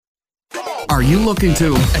Are you looking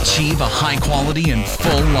to achieve a high quality and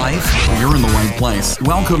full life? You're in the right place.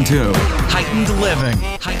 Welcome to Heightened Living.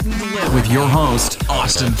 With your host,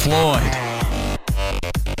 Austin Floyd.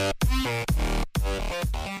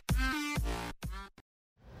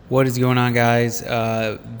 What is going on, guys?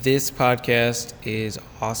 This podcast is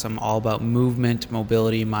awesome, all about movement,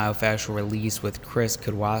 mobility, myofascial release with Chris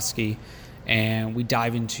Kudwosky. And we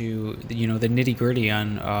dive into the nitty-gritty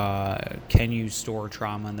on can you store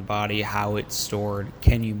trauma in the body, how it's stored,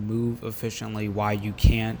 can you move efficiently, why you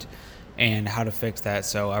can't, and how to fix that.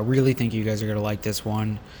 So I really think you guys are going to like this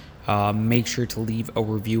one. Make sure to leave a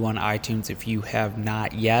review on iTunes if you have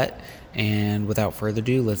not yet. And without further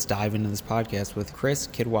ado, let's dive into this podcast with Chris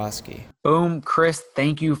Kudwosky. Boom. Chris,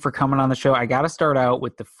 thank you for coming on the show. I got to start out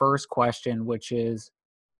with the first question, which is,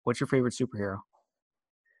 what's your favorite superhero?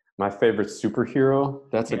 My favorite superhero?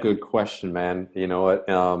 That's a good question, man. You know what?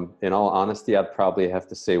 In all honesty, I'd probably have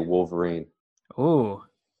to say Wolverine. Ooh,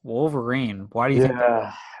 Wolverine. Why do you think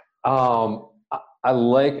that? I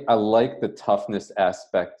like the toughness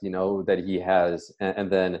aspect, that he has.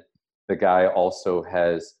 And then the guy also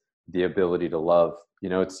has the ability to love.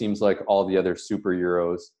 It seems like all the other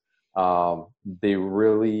superheroes, they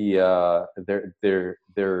really,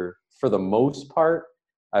 they're for the most part,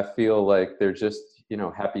 I feel like they're just,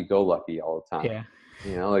 happy-go-lucky all the time.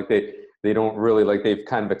 Yeah. Like they don't really, like, they've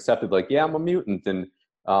kind of accepted, like, yeah, I'm a mutant and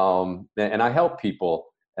I help people.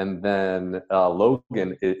 And then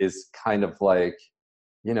Logan is kind of like,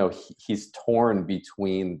 he's torn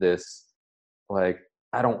between this, like,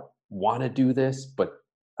 I don't want to do this, but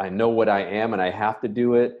I know what I am and I have to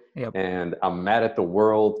do it. Yep. And I'm mad at the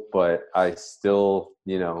world, but I still,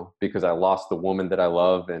 because I lost the woman that I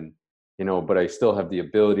love and, but I still have the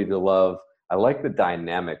ability to love. I like the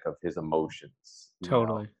dynamic of his emotions.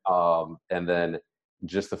 Totally. And then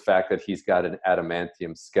just the fact that he's got an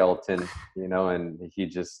adamantium skeleton, and he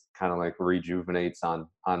just kind of like rejuvenates on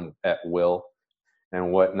at will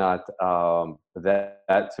and whatnot.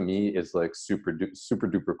 That to me is like super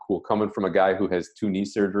duper cool. Coming from a guy who has 2 knee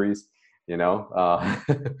surgeries, Yeah.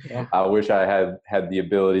 I wish I had the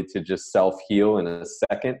ability to just self-heal in a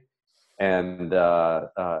second. And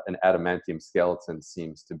an adamantium skeleton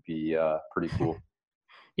seems to be pretty cool.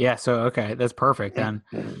 Yeah, so okay, that's perfect then.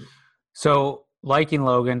 So liking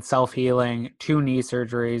Logan, self-healing, 2 knee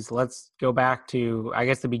surgeries. Let's go back to, I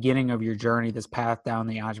guess, the beginning of your journey, this path down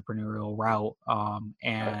the entrepreneurial route,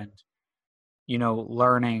 and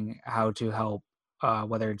learning how to help,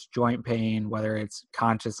 whether it's joint pain, whether it's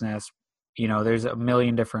consciousness. There's a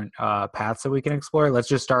million different paths that we can explore. Let's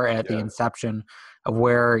just start at the inception of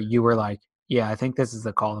where you were like, yeah, I think this is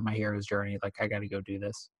the call to my hero's journey. Like, I got to go do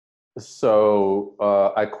this. So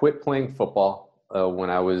I quit playing football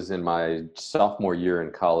when I was in my sophomore year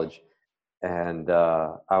in college. And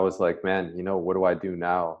I was like, man, what do I do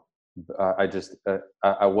now? I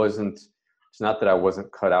wasn't, it's not that I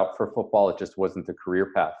wasn't cut out for football. It just wasn't the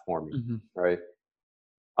career path for me. Mm-hmm. Right.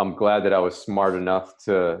 I'm glad that I was smart enough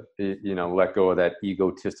to, let go of that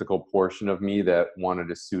egotistical portion of me that wanted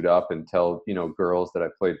to suit up and tell, girls that I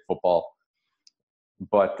played football.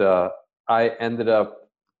 But I ended up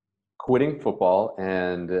quitting football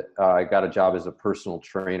and I got a job as a personal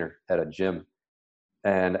trainer at a gym.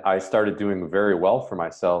 And I started doing very well for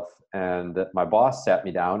myself. And my boss sat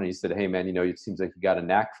me down and he said, hey, man, it seems like you got a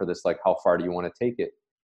knack for this. Like, how far do you want to take it?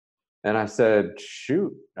 And I said,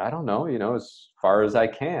 shoot, I don't know, as far as I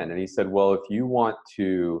can. And he said, well, if you want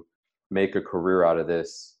to make a career out of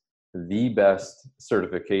this, the best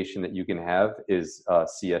certification that you can have is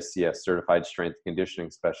CSCS, Certified Strength Conditioning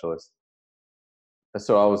Specialist.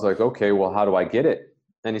 So I was like, okay, well, how do I get it?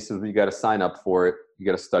 And he says, well, you got to sign up for it. You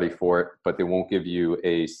got to study for it, but they won't give you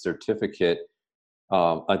a certificate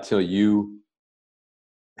until you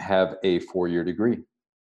have a 4-year degree.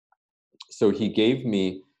 So he gave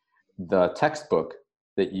me the textbook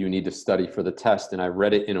that you need to study for the test. And I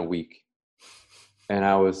read it in a week. And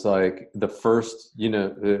I was like, the first,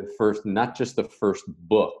 not just the first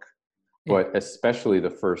book, but especially the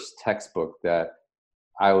first textbook that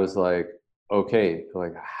I was like, okay,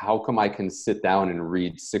 like, how come I can sit down and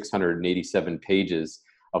read 687 pages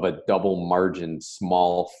of a double margin,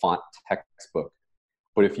 small font textbook?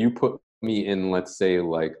 But if you put me in, let's say,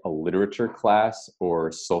 like a literature class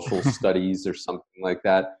or social studies or something like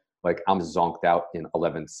that, like, I'm zonked out in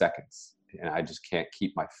 11 seconds and I just can't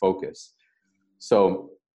keep my focus.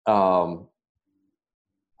 So I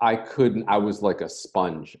was like a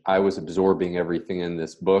sponge. I was absorbing everything in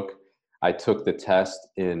this book. I took the test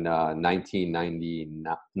in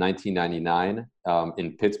 1999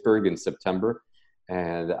 in Pittsburgh in September,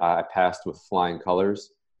 and I passed with flying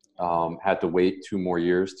colors. Had to wait 2 more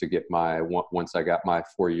years to get once I got my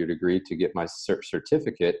 4-year degree to get my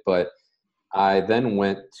certificate. But I then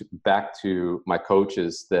went back to my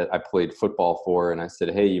coaches that I played football for, and I said,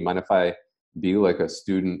 hey, you mind if I be like a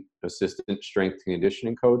student assistant strength and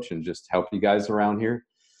conditioning coach and just help you guys around here?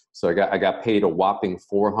 So I got paid a whopping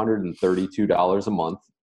 $432 a month.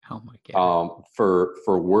 Oh my God. For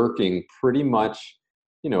working pretty much,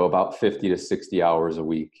 about 50 to 60 hours a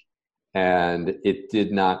week. And it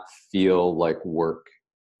did not feel like work.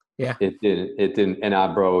 Yeah. It didn't. And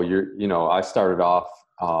I started off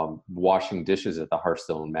washing dishes at the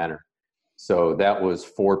Hearthstone Manor. So that was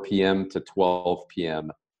 4 p.m. to 12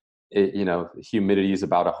 p.m. Humidity is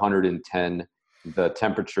about 110. The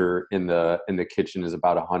temperature in the kitchen is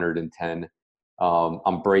about 110.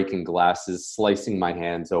 I'm breaking glasses, slicing my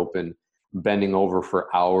hands open, bending over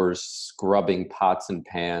for hours, scrubbing pots and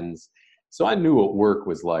pans. So I knew what work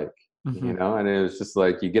was like, and it was just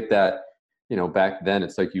like, you get that, back then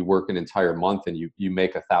it's like you work an entire month and you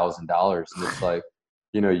make $1,000, and it's like,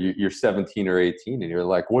 you're 17 or 18 and you're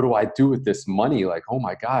like, what do I do with this money? Like, oh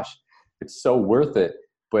my gosh, it's so worth it.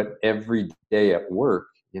 But every day at work,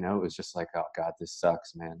 it was just like, oh God, this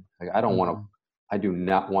sucks, man. Like, I do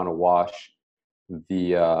not want to wash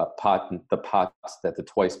the pots that the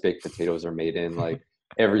twice baked potatoes are made in. Like,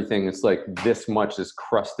 everything is like this much is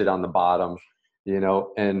crusted on the bottom,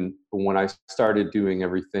 and when I started doing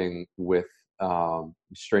everything with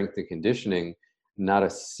strength and conditioning, not a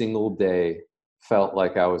single day felt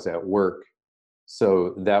like I was at work.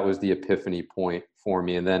 So that was the epiphany point for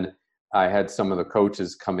me. And then I had some of the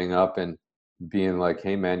coaches coming up and being like,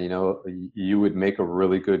 hey man, you would make a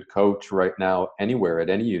really good coach right now anywhere at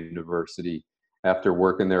any university, after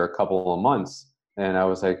working there a couple of months. And I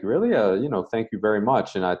was like, really? Thank you very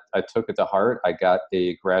much. And I took it to heart. I got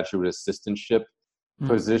a graduate assistantship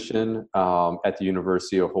position at the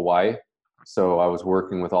University of Hawaii. So I was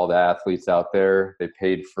working with all the athletes out there. They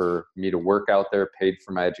paid for me to work out there, paid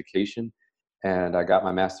for my education. And I got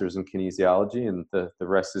my master's in kinesiology, and the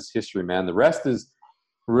rest is history, man. The rest is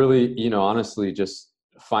really, honestly, just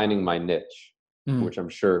finding my niche, which I'm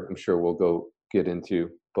sure we'll go get into.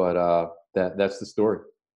 But that's the story.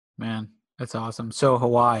 Man, that's awesome. So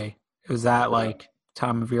Hawaii, was that like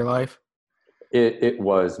time of your life? It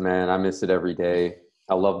was, man. I miss it every day.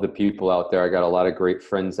 I love the people out there. I got a lot of great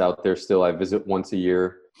friends out there still. I visit once a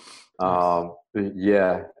year.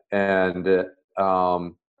 Yeah. And,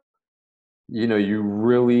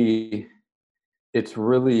 it's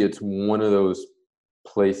one of those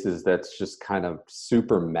places that's just kind of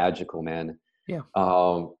super magical, man. Yeah.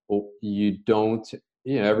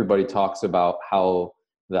 Everybody talks about how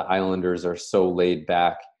the Islanders are so laid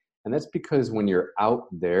back. And that's because when you're out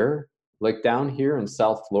there, like down here in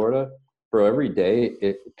South Florida, bro, every day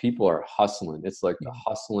people are hustling. It's like the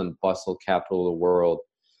hustle and bustle capital of the world,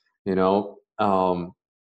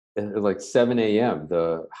 like 7 a.m.,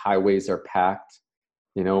 the highways are packed.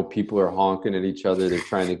 People are honking at each other. They're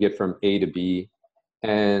trying to get from A to B.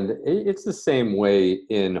 And it's the same way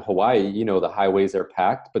in Hawaii. The highways are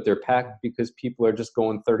packed, but they're packed because people are just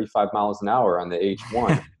going 35 miles an hour on the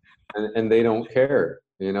H1 and they don't care.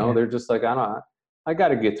 They're just like, I got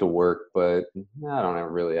to get to work, but I don't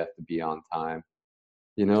really have to be on time.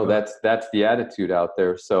 Sure. That's the attitude out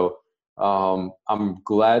there. So I'm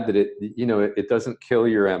glad that it doesn't kill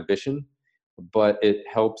your ambition, but it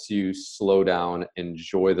helps you slow down,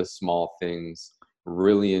 enjoy the small things,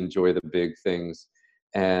 really enjoy the big things.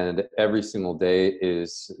 And every single day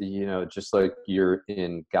is, just like you're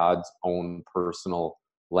in God's own personal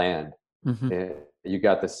land. You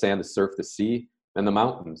got the sand, the surf, the sea, and the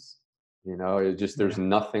mountains. There's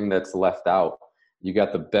nothing that's left out. You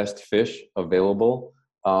got the best fish available.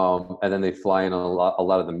 And then they fly in a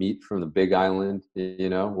lot of the meat from the Big Island,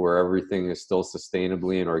 where everything is still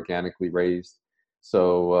sustainably and organically raised.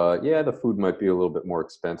 So, the food might be a little bit more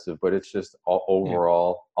expensive, but it's just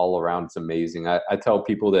all around, it's amazing. I tell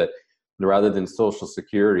people that rather than Social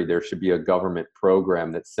Security, there should be a government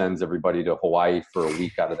program that sends everybody to Hawaii for a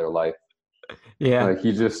week out of their life. Yeah. Like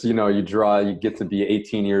you just, you get to be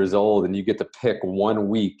 18 years old and you get to pick 1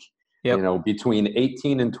 week. Yep. Between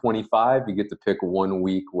 18 and 25, you get to pick 1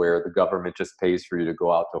 week where the government just pays for you to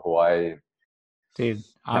go out to Hawaii. Dude,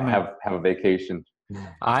 have a vacation.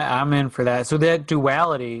 I'm in for that. So that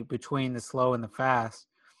duality between the slow and the fast,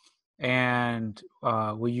 and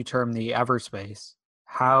what you term the everspace,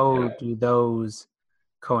 how do those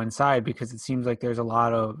coincide? Because it seems like there's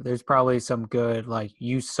probably some good, like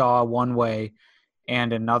you saw one way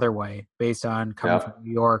and another way based on coming from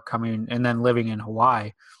New York, and then living in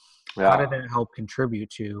Hawaii. How did that help contribute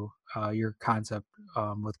to your concept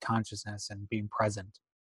with consciousness and being present?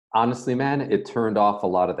 Honestly, man, it turned off a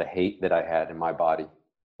lot of the hate that I had in my body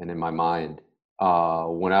and in my mind.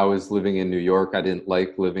 When I was living in New York, I didn't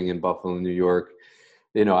like living in Buffalo, New York.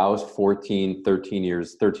 I was 14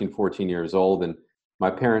 years old, and my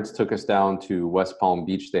parents took us down to West Palm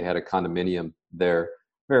Beach. They had a condominium there,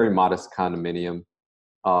 very modest condominium.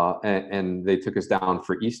 And they took us down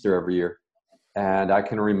for Easter every year. And I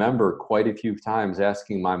can remember quite a few times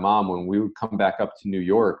asking my mom when we would come back up to New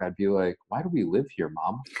York, I'd be like, why do we live here,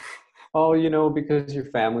 Mom? Oh, because your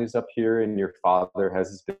family's up here and your father has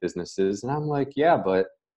his businesses. And I'm like, yeah, but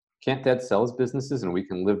can't Dad sell his businesses and we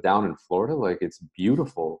can live down in Florida? Like, it's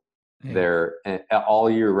beautiful there all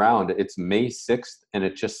year round. It's May 6th and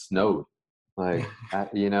it just snowed. Like,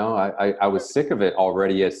 I was sick of it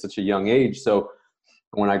already at such a young age. So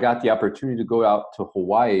when I got the opportunity to go out to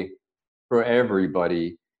Hawaii, for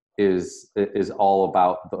everybody is all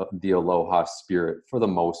about the aloha spirit for the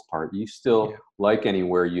most part. You still, like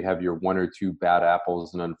anywhere, you have your one or two bad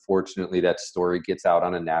apples, and unfortunately that story gets out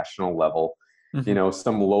on a national level.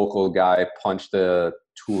 Some local guy punched a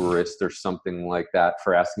tourist or something like that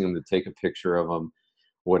for asking him to take a picture of him,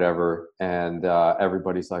 whatever, and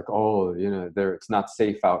everybody's like, oh, it's not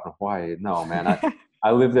safe out in Hawaii. No, man,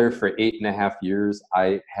 I lived there for 8.5 years.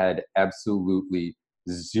 I had absolutely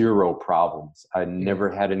zero problems. I never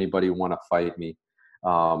had anybody want to fight me.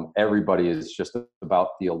 Everybody is just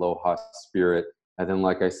about the aloha spirit. And then,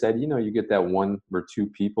 like I said, you get that one or two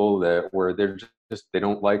people where they're just they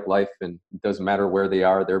don't like life, and it doesn't matter where they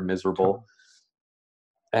are, they're miserable.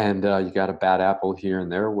 And you got a bad apple here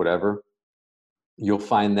and there, whatever. You'll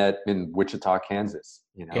find that in Wichita, Kansas.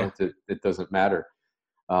 It doesn't matter.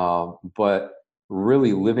 But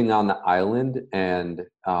really living on the island and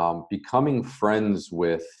becoming friends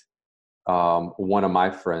with one of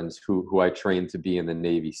my friends who I trained to be in the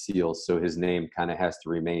Navy SEALs. So his name kind of has to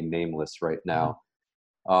remain nameless right now.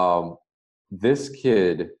 This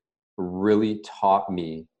kid really taught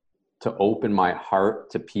me to open my heart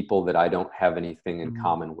to people that I don't have anything in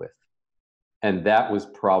common with. And that was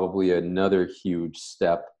probably another huge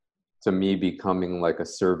step to me becoming like a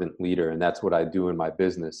servant leader. And that's what I do in my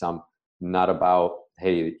business. I'm not about,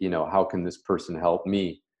 hey, how can this person help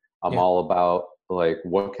me? I'm all about, like,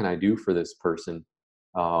 what can I do for this person?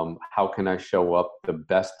 How can I show up the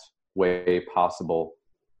best way possible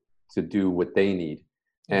to do what they need?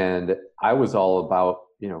 And I was all about,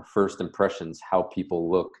 first impressions, how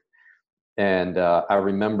people look. And I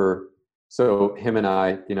remember, so him and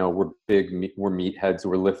I, we're meatheads,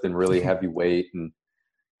 we're lifting really heavy weight. And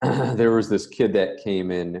there was this kid that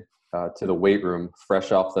came in to the weight room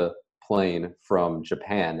fresh off the plane from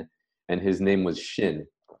Japan, and his name was Shin,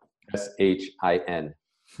 Shin.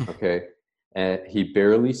 Okay. And he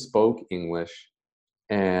barely spoke English.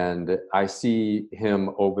 And I see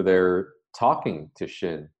him over there talking to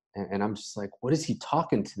Shin. And I'm just like, what is he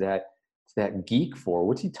talking to that geek for?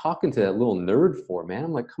 What's he talking to that little nerd for, man?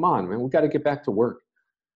 I'm like, come on, man, we got to get back to work.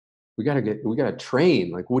 We got to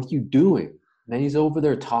train. Like, what are you doing? And he's over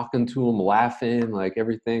there talking to him, laughing, like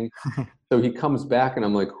everything. So he comes back and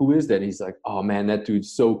I'm like, who is that? And he's like, oh man, that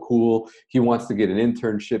dude's so cool. He wants to get an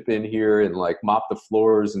internship in here and like mop the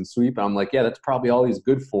floors and sweep. And I'm like, yeah, that's probably all he's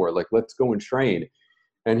good for. Like, let's go and train.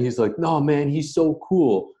 And he's like, no, man, he's so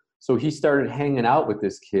cool. So he started hanging out with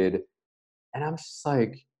this kid. And I'm just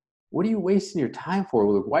like, what are you wasting your time for?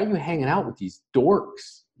 Like, why are you hanging out with these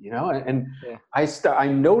dorks? And I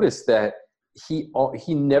noticed that he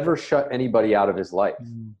never shut anybody out of his life,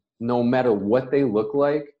 no matter what they look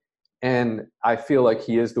like. And I feel like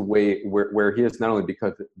he is the way where he is, not only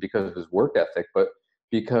because of his work ethic, but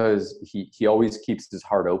because he always keeps his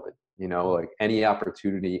heart open, like any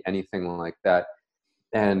opportunity, anything like that.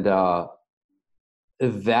 And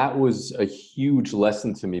that was a huge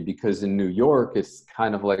lesson to me, because in New York, it's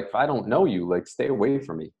kind of like, if I don't know you, like, stay away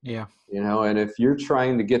from me. Yeah. And if you're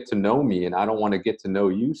trying to get to know me and I don't want to get to know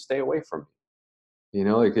you, stay away from me.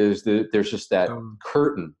 Like there's just that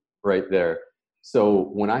curtain right there. So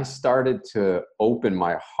when I started to open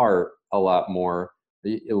my heart a lot more,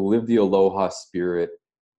 live the aloha spirit,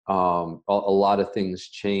 a lot of things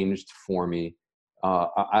changed for me.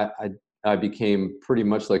 I became pretty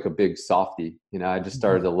much like a big softie. I just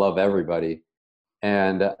started to love everybody.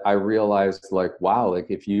 And I realized, like, wow, like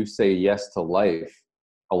if you say yes to life,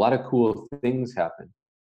 a lot of cool things happen,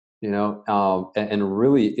 and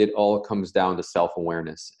really it all comes down to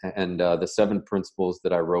self-awareness. And the 7 principles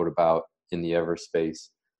that I wrote about in the Everspace,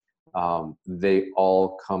 they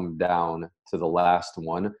all come down to the last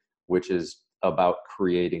one, which is about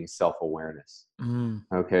creating self-awareness.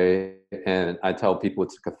 Okay. And I tell people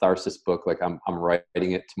it's a catharsis book. Like I'm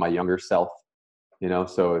writing it to my younger self,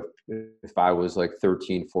 so if I was like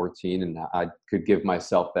 13, 14 and I could give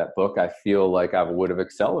myself that book, I feel like I would have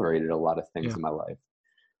accelerated a lot of things in my life.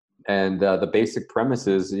 And the basic premise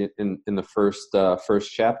is in the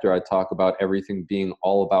first chapter, I talk about everything being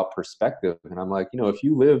all about perspective. And I'm like, if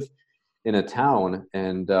you live in a town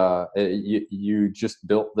and you just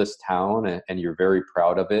built this town and you're very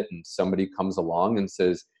proud of it, and somebody comes along and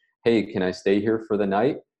says, hey, can I stay here for the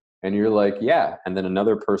night? And you're like, yeah. And then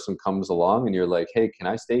another person comes along and you're like, hey, can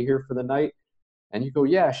I stay here for the night? And you go,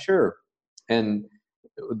 yeah, sure. And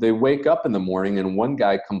they wake up in the morning and one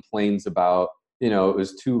guy complains about, it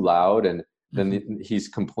was too loud. And then he's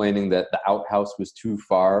complaining that the outhouse was too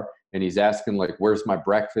far. And he's asking like, where's my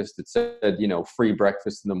breakfast? It said, free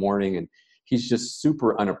breakfast in the morning. And he's just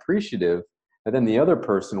super unappreciative. And then the other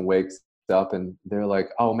person wakes up and they're like,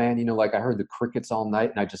 oh man, like I heard the crickets all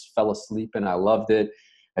night and I just fell asleep and I loved it.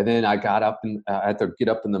 And then I got up and I had to get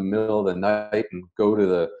up in the middle of the night and go to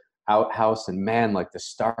the outhouse, and man, like the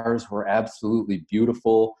stars were absolutely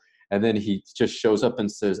beautiful. And then he just shows up and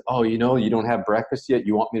says, oh, you don't have breakfast yet?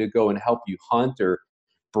 You want me to go and help you hunt or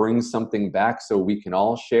bring something back so we can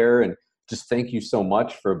all share? And just thank you so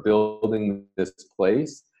much for building this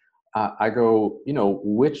place. I go,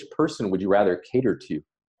 which person would you rather cater to?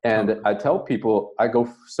 And I tell people, I go,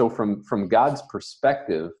 so from God's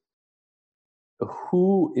perspective,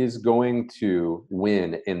 who is going to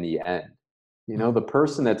win in the end? The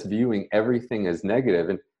person that's viewing everything as negative,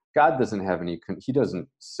 and God doesn't have he doesn't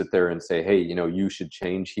sit there and say, hey, you should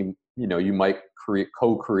change. You might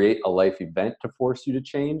co-create a life event to force you to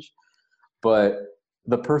change. But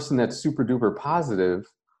the person that's super duper positive,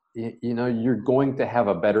 you're going to have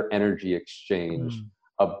a better energy exchange,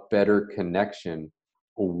 a better connection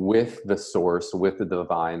with the source, with the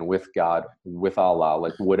divine, with God, with Allah,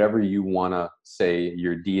 like whatever you want to say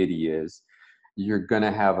your deity is, you're going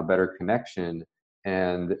to have a better connection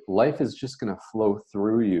and life is just going to flow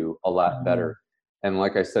through you a lot better. And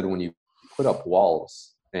like I said, when you put up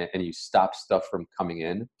walls and you stop stuff from coming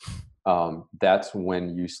in, that's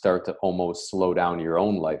when you start to almost slow down your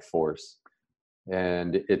own life force.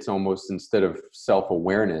 And it's almost, instead of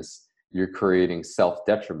self-awareness, you're creating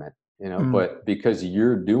self-detriment. But because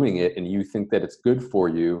you're doing it and you think that it's good for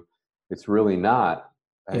you, it's really not.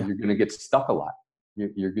 You're going to get stuck a lot.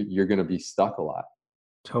 You're going to be stuck a lot.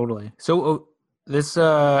 Totally. So this,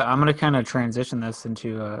 I'm going to kind of transition this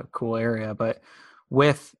into a cool area, but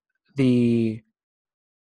with the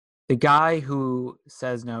guy who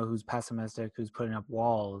says no, who's pessimistic, who's putting up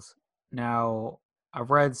walls. Now, I've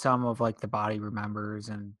read some of like The Body Remembers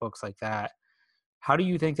and books like that. How do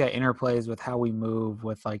you think that interplays with how we move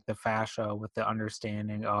with like the fascia, with the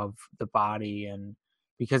understanding of the body? And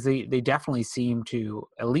because they definitely seem to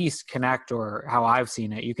at least connect, or how I've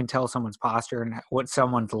seen it, you can tell someone's posture and what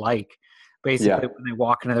someone's like. Basically, when they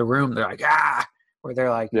walk into the room, they're like, or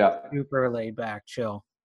they're like super laid back, chill.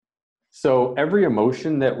 So every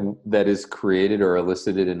emotion that is created or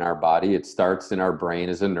elicited in our body, it starts in our brain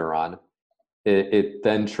as a neuron. It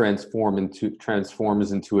then transforms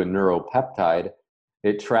into a neuropeptide.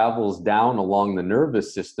 It travels down along the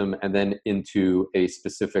nervous system and then into a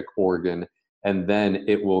specific organ, and then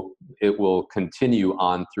it will continue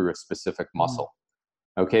on through a specific muscle.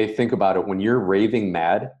 Okay, think about it. When you're raving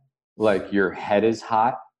mad, like your head is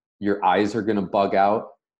hot, your eyes are going to bug out,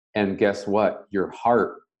 and guess what? Your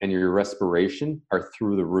heart and your respiration are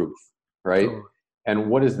through the roof, right? Oh. And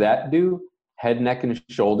what does that do? Head, neck, and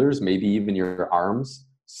shoulders, maybe even your arms,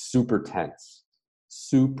 super tense.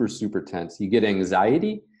 Super, super tense. You get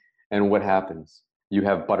anxiety, and what happens? You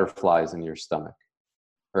have butterflies in your stomach,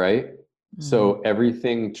 right? So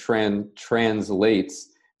everything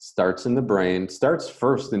translates, starts in the brain, starts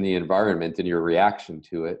first in the environment and your reaction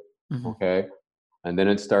to it, okay? And then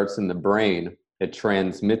it starts in the brain. It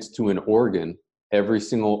transmits to an organ. Every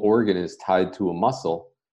single organ is tied to a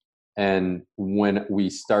muscle. And when we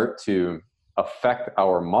start to affect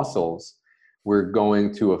our muscles, we're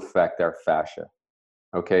going to affect our fascia.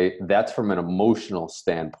 Okay, that's from an emotional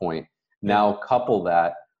standpoint. Now couple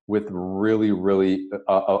that with really, really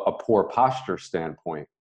a poor posture standpoint,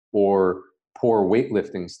 or poor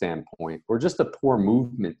weightlifting standpoint, or just a poor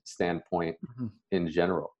movement standpoint in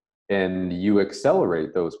general, and you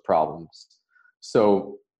accelerate those problems.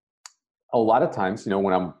 So a lot of times,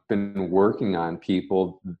 when I've been working on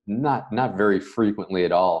people, not very frequently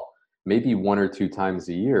at all, maybe 1 or 2 times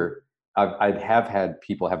a year, I'd have had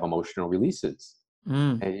people have emotional releases.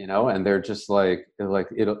 And, and they're just like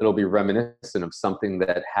it'll be reminiscent of something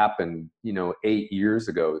that happened, 8 years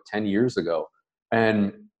ago, 10 years ago.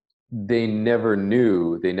 And they never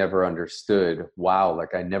knew, they never understood, wow,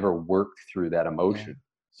 like I never worked through that emotion.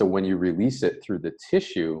 So when you release it through the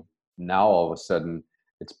tissue, now all of a sudden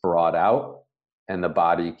it's brought out and the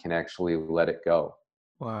body can actually let it go.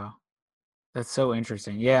 Wow. That's so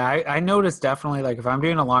interesting. Yeah, I noticed definitely, like, if I'm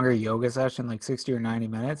doing a longer yoga session, like 60 or 90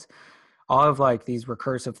 minutes, I'll have like these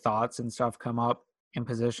recursive thoughts and stuff come up in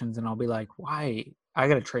positions, and I'll be like, why? I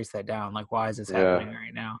got to trace that down. Like, why is this happening Yeah.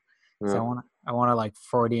 right now? So Yeah. I want to like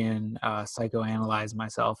Freudian psychoanalyze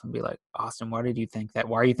myself and be like, Austin, why did you think that?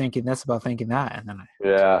 Why are you thinking this about thinking that? And then I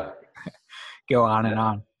Yeah. go on and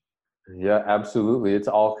on. Yeah, absolutely. It's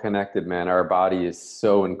all connected, man. Our body is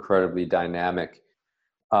so incredibly dynamic.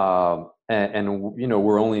 And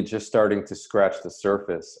we're only just starting to scratch the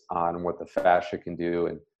surface on what the fascia can do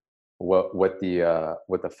and what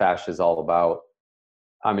the fascia is all about.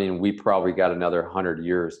 I mean, we probably got another 100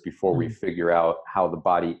 years before we figure out how the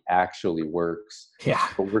body actually works. Yeah.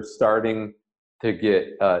 But we're starting to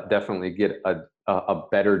definitely get a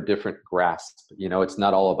better, different grasp. It's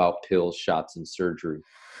not all about pills, shots, and surgery.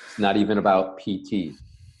 It's not even about PT.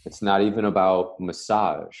 It's not even about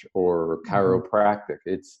massage or chiropractic.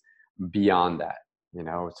 It's beyond that.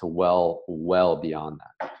 It's well beyond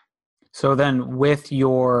that. So then with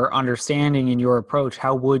your understanding and your approach,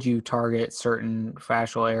 how would you target certain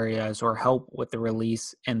fascial areas or help with the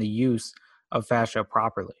release and the use of fascia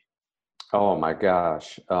properly? Oh my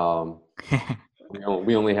gosh.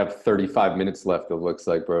 We only have 35 minutes left, it looks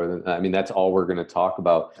like, bro. I mean, that's all we're going to talk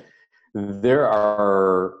about. There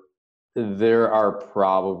are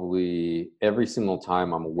probably, every single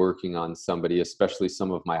time I'm working on somebody, especially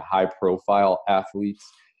some of my high profile athletes,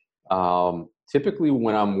 typically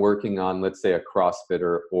when I'm working on, let's say, a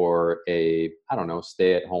CrossFitter or I don't know,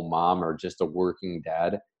 stay at home mom or just a working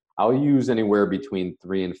dad, I'll use anywhere between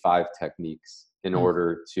 3 and 5 techniques in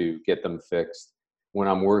order to get them fixed. When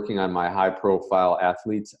I'm working on my high profile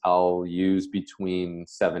athletes, I'll use between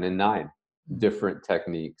 7 and 9 different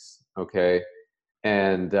techniques. Okay.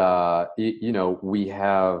 And, we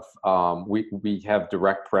have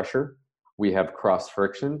direct pressure, we have cross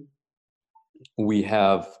friction, we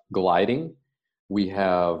have gliding, we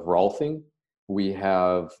have Rolfing, we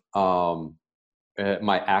have my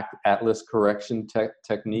Atlas correction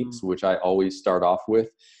techniques, which I always start off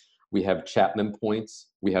with. We have Chapman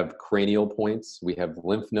points, we have cranial points, we have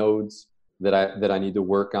lymph nodes that I need to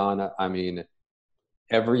work on. I mean,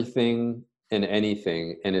 everything and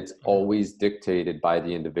anything, and it's always dictated by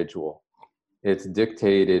the individual. It's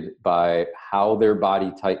dictated by how their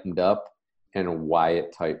body tightened up and why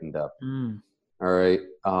it tightened up. All right.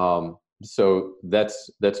 So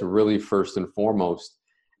that's really first and foremost.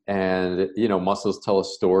 And, muscles tell a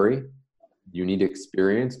story. You need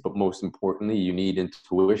experience, but most importantly, you need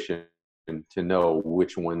intuition to know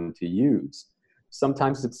which one to use.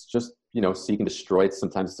 Sometimes it's just, seek and destroy it.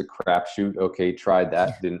 Sometimes it's a crapshoot. Okay, try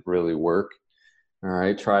that. Didn't really work. All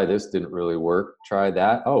right, try this. Didn't really work. Try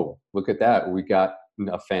that. Oh, look at that. We got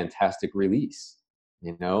a fantastic release.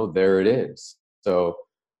 There it is. So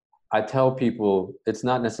I tell people it's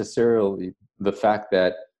not necessarily the fact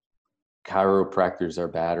that chiropractors are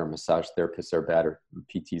bad or massage therapists are bad or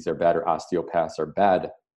PTs are bad or osteopaths are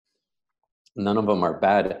bad. None of them are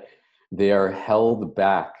bad. They are held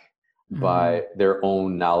back by their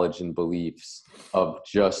own knowledge and beliefs of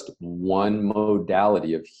just one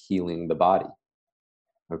modality of healing the body.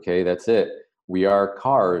 Okay, that's it. We are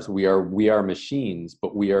cars, we are machines,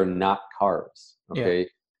 but we are not cars. Okay. Yeah.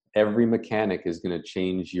 Every mechanic is going to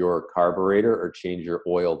change your carburetor or change your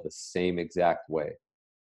oil the same exact way.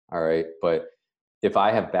 All right. But if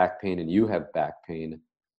I have back pain and you have back pain,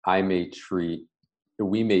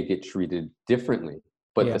 we may get treated differently,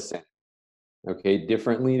 but the same. Okay.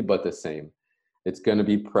 Differently, but the same. It's going to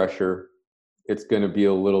be pressure. It's going to be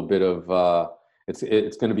a little bit of,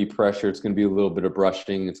 it's going to be pressure. It's going to be a little bit of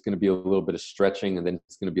brushing. It's going to be a little bit of stretching, and then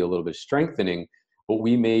it's going to be a little bit of strengthening, but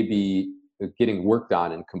we may be getting worked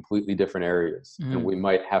on in completely different areas. And we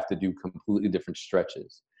might have to do completely different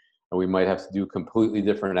stretches, and we might have to do completely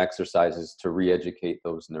different exercises to re-educate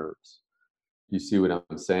those nerves. You see what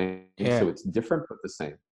I'm saying? Yeah. So it's different, but the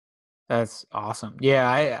same. That's awesome.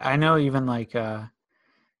 Yeah. I know, even like,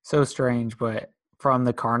 so strange, but from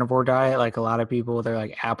the carnivore diet, like a lot of people, they're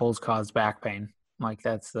like, apples cause back pain. Like,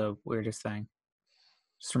 that's the weirdest thing.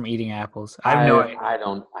 Just from eating apples. I don't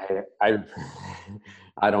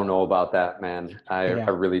know about that, man. I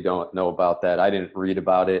really don't know about that. I didn't read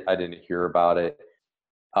about it. I didn't hear about it.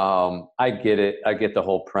 I get it. I get the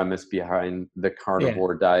whole premise behind the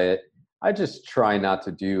carnivore diet. I just try not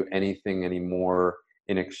to do anything anymore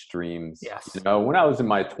in extremes. Yes. When I was in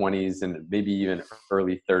my 20s and maybe even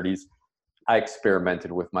early 30s, I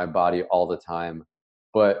experimented with my body all the time.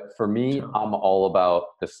 But for me, I'm all about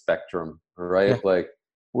the spectrum, right? Yeah. Like,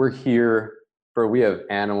 we're here bro, we have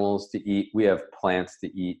animals to eat, we have plants to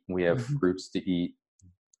eat, we have Mhm. fruits to eat,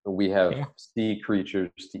 we have Yeah. sea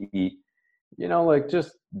creatures to eat. Like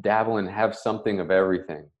just dabble and have something of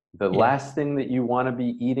everything. The Yeah. last thing that you want to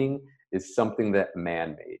be eating is something that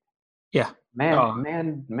man made. Yeah. Man, Oh,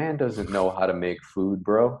 man doesn't know how to make food,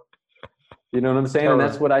 bro. You know what I'm saying? And totally.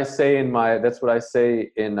 that's what I say in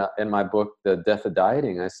my book, The Death of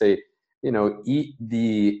Dieting. I say, eat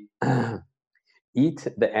the eat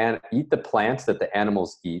the plants that the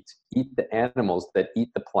animals eat the animals that eat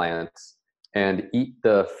the plants, and eat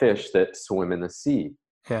the fish that swim in the sea.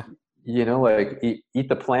 Yeah. Like eat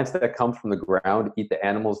the plants that come from the ground, eat the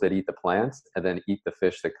animals that eat the plants, and then eat the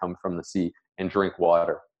fish that come from the sea, and drink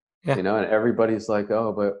water. Yeah. And everybody's like,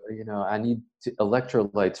 oh, but I need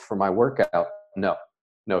electrolytes for my workout. No,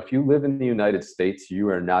 no. If you live in the United States, you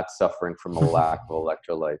are not suffering from a lack of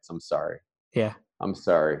electrolytes. I'm sorry. Yeah. I'm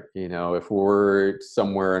sorry. If we're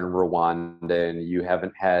somewhere in Rwanda and you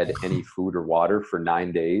haven't had any food or water for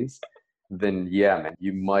 9 days, then yeah, man,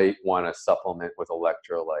 you might want to supplement with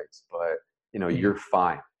electrolytes. But Yeah. you're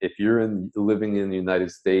fine if you're living in the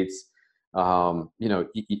United States.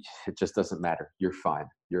 It just doesn't matter. You're fine.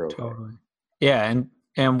 You're okay. Totally. Yeah,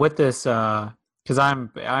 and with this, because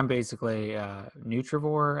I'm basically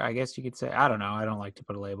nutrivore, I guess you could say. I don't know. I don't like to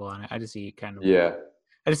put a label on it. I just eat Yeah,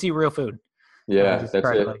 I just eat real food. I yeah, just that's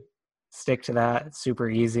try to it. like stick to that. It's super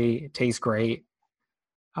easy. It tastes great.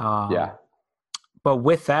 Yeah, But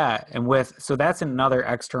with that, so that's another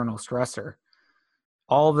external stressor.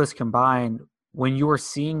 All of this combined, when you are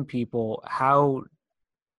seeing people, how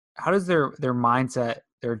does their mindset,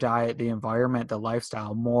 their diet, the environment, the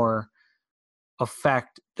lifestyle more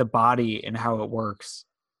affect the body and how it works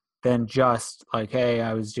than just like, hey,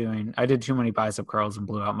 I did too many bicep curls and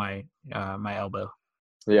blew out my elbow.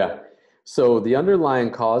 yeah. So the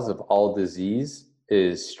underlying cause of all disease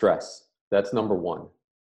is stress. That's number one.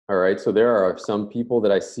 All right. So there are some people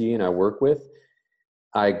that I see and I work with.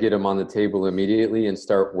 I get them on the table immediately and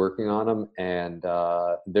start working on them, and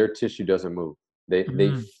their tissue doesn't move. They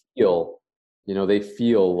Mm, feel, they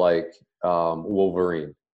feel like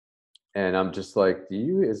Wolverine, and I'm just like,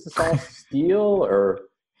 is this all steel or,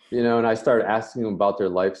 And I start asking them about their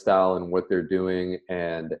lifestyle and what they're doing,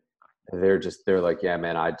 and they're like, yeah,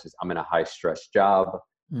 man, I'm in a high stress job.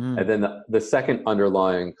 And mm, then the second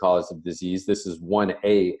underlying cause of disease, this is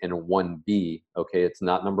 1A and 1B, okay, it's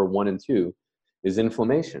not number 1 and 2, is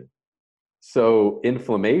inflammation. So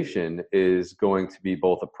inflammation is going to be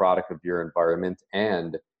both a product of your environment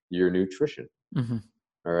and your nutrition. mm-hmm.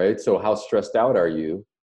 All right. So how stressed out are you?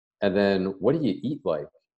 And then what do you eat like?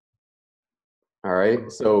 All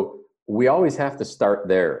right. So we always have to start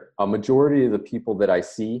there. A majority of the people that I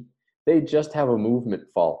see, they just have a movement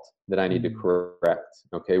fault that I need to Mm, correct.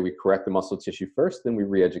 Okay. We correct the muscle tissue first, then we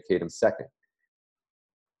re-educate them second.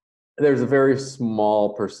 There's a very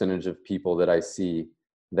small percentage of people that I see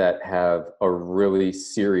that have a really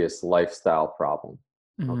serious lifestyle problem.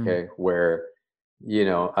 mm, Okay. Where,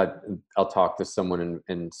 I'll talk to someone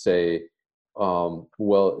and say,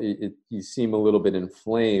 well, you seem a little bit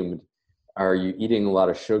inflamed. Are you eating a lot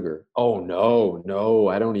of sugar? Oh, no, no,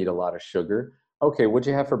 I don't eat a lot of sugar. Okay, what'd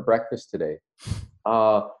you have for breakfast today?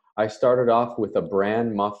 Uh, I started off with a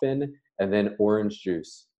bran muffin and then orange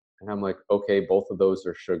juice. And I'm like, okay, both of those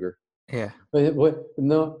are sugar. yeah, But what?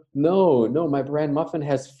 No, no, no. My bran muffin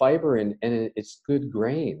has fiber and it's good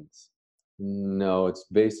grains. No, it's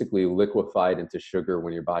basically liquefied into sugar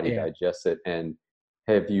when your body yeah. digests it. And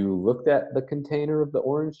have you looked at the container of the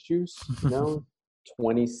orange juice?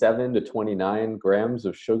 27 to 29 grams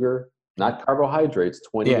of sugar, not carbohydrates,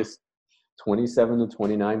 20 Yeah, to 27 to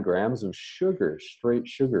 29 grams of sugar, straight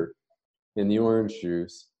sugar in the orange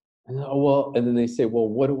juice. And and then they say, well,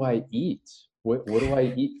 what do I eat? What do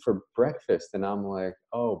I eat for breakfast? And I'm like,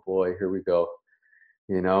 oh boy, here we go.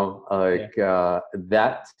 yeah,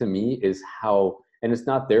 That to me is how, and it's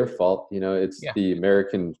not their fault. It's yeah, the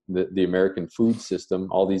American food system.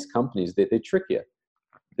 All these companies, they trick you.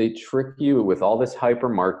 They trick you with all this hyper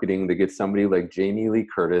marketing. They get somebody like Jamie Lee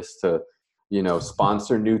Curtis to,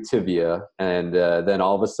 sponsor Nutivia, and then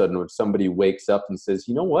all of a sudden, when somebody wakes up and says,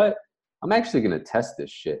 you know what, I'm actually going to test this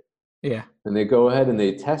shit, yeah, and they go ahead and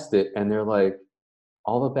they test it, and they're like,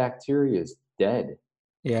 all the bacteria is dead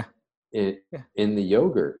yeah, in yeah. in the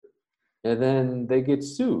yogurt, and then they get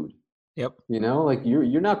sued. Yep, Like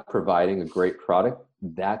you're not providing a great product.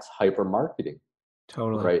 That's hyper marketing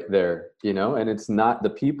totally. right there. And it's not the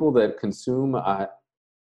people that consume.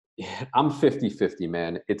 I'm 50-50,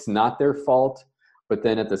 man. It's not their fault, but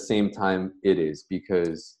then at the same time, it is,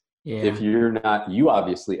 because if Yeah, you're not, you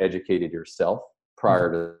obviously educated yourself mhm,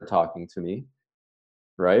 prior to talking to me,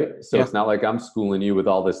 right? So Yeah. it's not like I'm schooling you with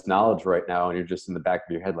all this knowledge right now and you're just in the back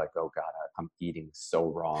of your head like, oh God, I'm eating so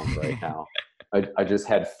wrong right now. I just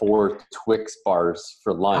had 4 Twix bars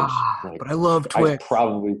for lunch. Like, But I love I Twix.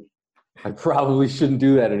 probably shouldn't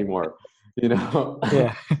do that anymore, you know?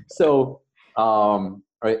 Yeah. So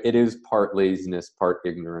right, it is part laziness, part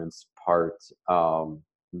ignorance, part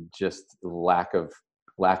just lack of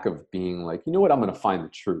being like, you know what, I'm going to find the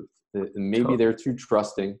truth. And maybe they're too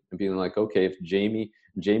trusting and being like, okay, if Jamie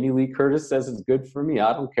Lee Curtis says it's good for me,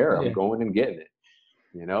 I don't care. I'm going and getting it.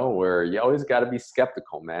 You know, where you always got to be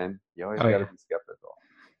skeptical, man. You always got to be skeptical.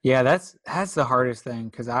 Yeah, that's the hardest thing,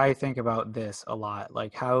 because I think about this a lot.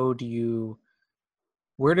 Like,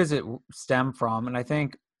 where does it stem from? And I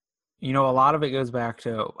think, a lot of it goes back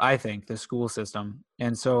to, I think, the school system.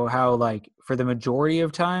 And so how, like, for the majority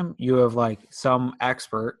of time, you have like some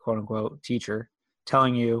expert, quote unquote, teacher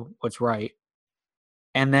telling you what's right.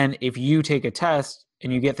 And then if you take a test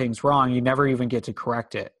and you get things wrong, you never even get to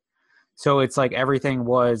correct it. So it's like everything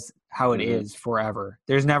was how it is forever.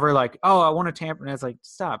 There's never like, oh, I want to tamper. And it's like,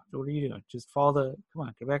 stop. What are you doing? Just come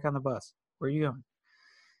on, get back on the bus. Where are you going?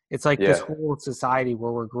 It's like this whole society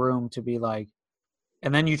where we're groomed to be like,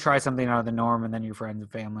 and then you try something out of the norm, and then your friends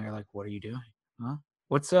and family are like, what are you doing? Huh?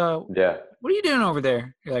 What are you doing over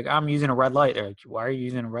there? You're like, I'm using a red light. They're like, why are you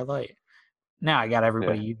using a red light? Now I got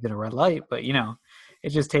everybody using a red light, but it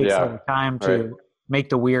just takes a little time to make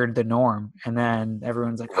the weird the norm, and then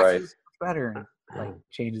everyone's like, oh, this is better, and like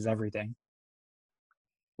changes everything.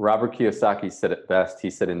 Robert Kiyosaki said it best. He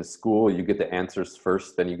said, in school, you get the answers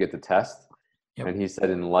first, then you get the test. Yep. And he said,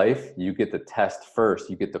 in life, you get the test first,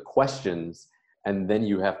 you get the questions, and then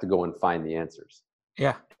you have to go and find the answers.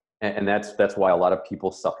 Yeah. And that's why a lot of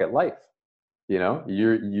people suck at life. You know,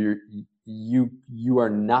 you are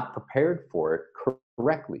not prepared for it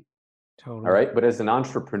correctly. Totally. All right. But as an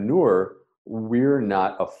entrepreneur, we're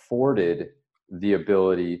not afforded the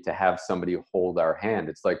ability to have somebody hold our hand.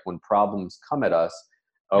 It's like when problems come at us,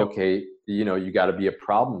 okay, you got to be a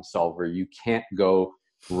problem solver. You can't go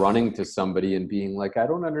running to somebody and being like, I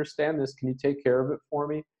don't understand this. Can you take care of it for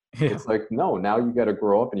me? Yeah. It's like, no, now you got to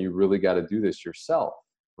grow up and you really got to do this yourself.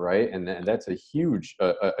 Right. And that's a huge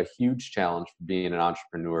challenge for being an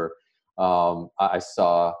entrepreneur. I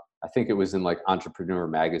think it was in like Entrepreneur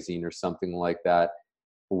Magazine or something like that,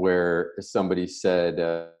 where somebody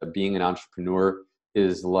said being an entrepreneur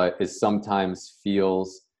is sometimes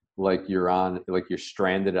feels like you're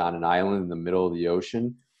stranded on an island in the middle of the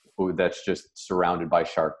ocean that's just surrounded by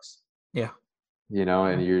sharks. Yeah.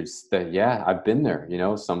 And you're just I've been there,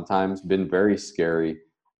 sometimes been very scary,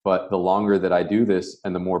 but the longer that I do this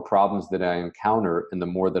and the more problems that I encounter and the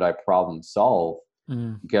more that I problem solve,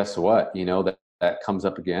 guess what? That comes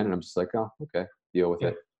up again and I'm just like, oh, okay, deal with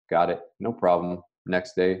it. Got it. No problem.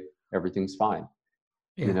 Next day, everything's fine.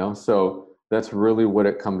 Yeah. So that's really what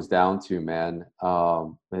it comes down to, man.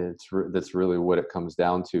 That's really what it comes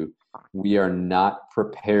down to. We are not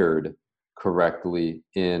prepared correctly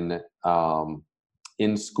in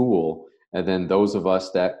school. And then those of us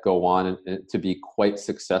that go on to be quite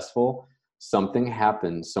successful, something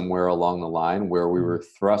happened somewhere along the line where we were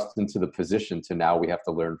thrust into the position to now we have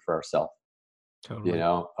to learn for ourselves. Totally.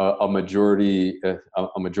 A majority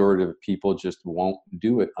of people just won't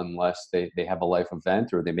do it unless they have a life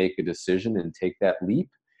event or they make a decision and take that leap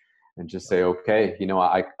and just say, okay,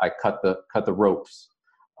 I cut the ropes.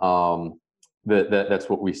 That's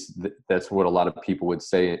what a lot of people would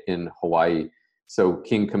say in Hawaii. So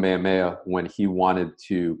King Kamehameha, when he wanted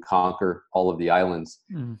to conquer all of the islands,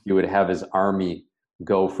 he would have his army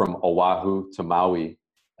go from Oahu to Maui,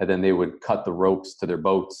 and then they would cut the ropes to their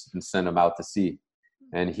boats and send them out to sea.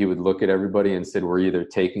 And he would look at everybody and said, we're either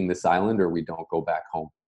taking this island or we don't go back home.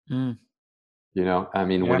 When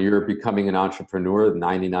you're becoming an entrepreneur,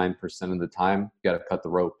 99% of the time, you got to cut the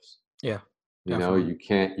ropes. Yeah. You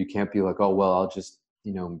can't be like, oh, well, I'll just,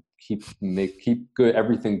 keep good,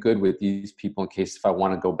 everything good with these people in case if I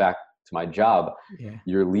want to go back to my job. Yeah.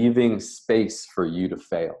 You're leaving space for you to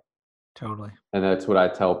fail. Totally. And that's what I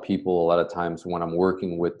tell people a lot of times when I'm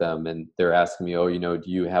working with them and they're asking me, oh, do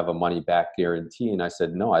you have a money back guarantee? And I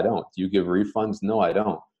said, no, I don't. Do you give refunds? No, I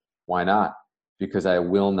don't. Why not? Because I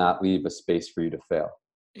will not leave a space for you to fail.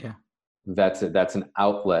 Yeah. That's it. That's an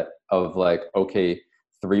outlet of like, okay,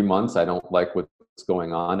 3 months, I don't like what's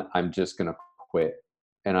going on. I'm just going to quit.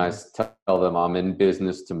 And I tell them I'm in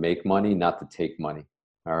business to make money, not to take money.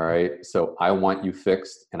 All right. So I want you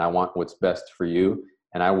fixed and I want what's best for you.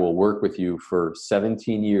 And I will work with you for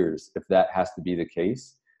 17 years. If that has to be the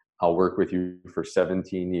case, I'll work with you for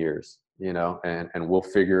 17 years, and we'll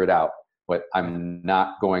figure it out. But I'm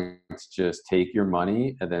not going to just take your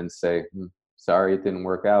money and then say, sorry it didn't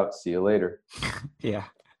work out. See you later. Yeah.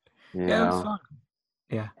 You Yeah, it was know? fun.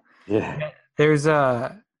 Yeah. Yeah. There's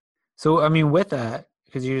so I mean, with that,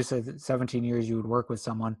 because you just said that 17 years you would work with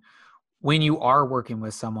someone. When you are working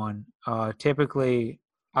with someone, typically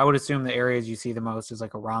I would assume the areas you see the most is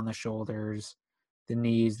like around the shoulders, the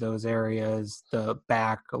knees, those areas, the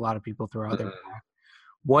back. A lot of people throw out their back.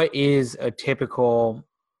 What is a typical,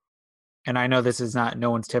 and I know this is not,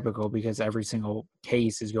 no one's typical because every single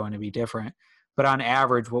case is going to be different, but on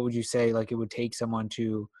average, what would you say like it would take someone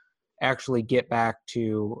to actually get back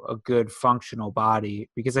to a good functional body?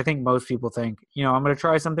 Because I think most people think, I'm going to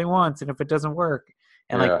try something once, and if it doesn't work,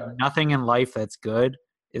 and like Yeah. nothing in life that's good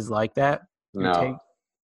is like that. No.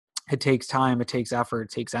 It takes time, it takes effort,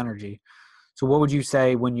 it takes energy. So what would you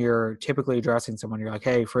say when you're typically addressing someone? You're like,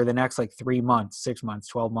 hey, for the next like 3 months, 6 months,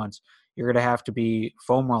 12 months, you're going to have to be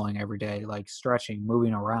foam rolling every day, like stretching,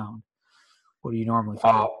 moving around. What do you normally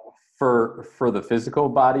find? For the physical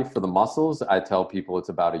body, for the muscles, I tell people it's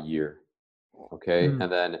about a year. Okay.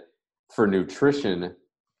 And then for nutrition,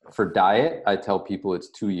 for diet, I tell people it's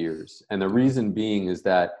 2 years. And the reason being is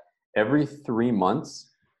that every 3 months,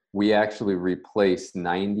 we actually replace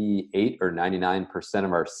 98 or 99%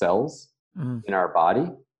 of our cells in our body.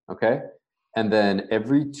 Okay. And then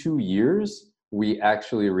every 2 years, we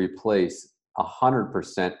actually replace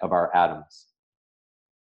 100% of our atoms.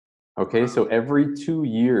 Okay. So every 2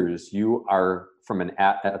 years, you are, from an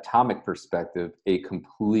atomic perspective, a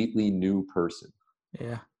completely new person.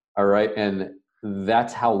 Yeah. All right. And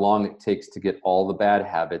that's how long it takes to get all the bad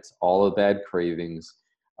habits, all the bad cravings,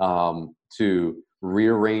 to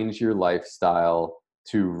rearrange your lifestyle,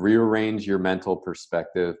 to rearrange your mental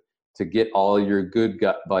perspective, to get all your good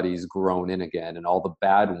gut buddies grown in again and all the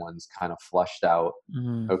bad ones kind of flushed out.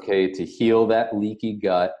 Okay. To heal that leaky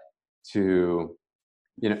gut, to,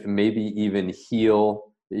 maybe even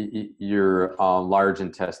heal your large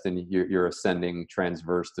intestine, your ascending,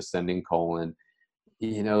 transverse, descending colon.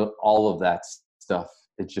 All of that stuff,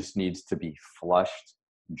 it just needs to be flushed,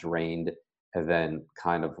 drained, and then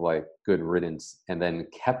kind of like good riddance, and then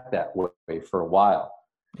kept that way for a while.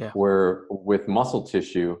 Yeah. Where with muscle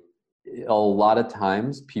tissue, a lot of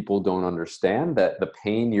times people don't understand that the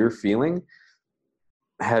pain you're feeling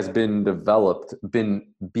has been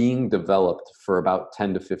being developed for about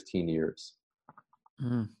 10 to 15 years.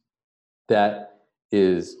 That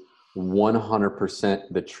is 100%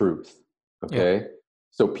 the truth. Okay. Yeah.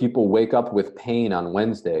 So people wake up with pain on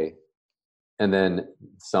Wednesday, and then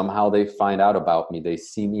somehow they find out about me. They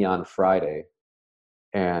see me on Friday,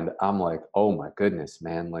 and I'm like, oh my goodness,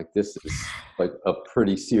 man, like this is like a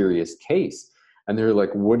pretty serious case. And they're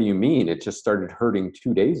like, what do you mean? It just started hurting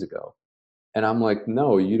 2 days ago. And I'm like,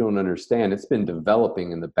 no, you don't understand. It's been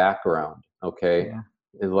developing in the background. Okay. Yeah.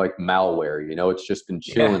 It's like malware, it's just been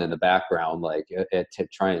chilling in the background, like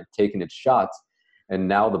taking its shots. And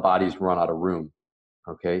now the body's run out of room.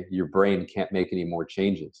 Okay. Your brain can't make any more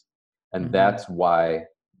changes. And that's why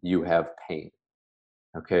you have pain.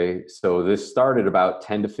 Okay. So this started about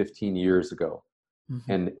 10 to 15 years ago.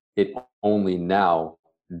 And it only now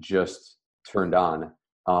just turned on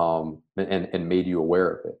and made you aware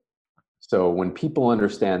of it. So when people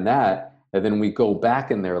understand that, and then we go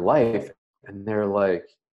back in their life and they're like,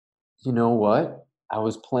 you know what? I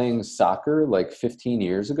was playing soccer like 15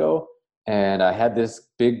 years ago, and I had this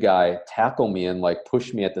big guy tackle me and like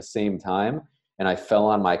push me at the same time. And I fell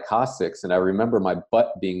on my coccyx, and I remember my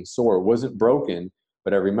butt being sore. It wasn't broken,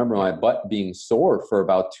 but I remember my butt being sore for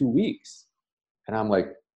about 2 weeks. And I'm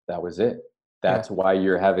like, that was it. That's why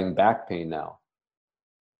you're having back pain now.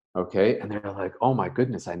 Okay. And they're like, oh my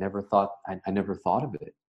goodness, I never thought of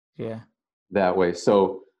it. Yeah. That way.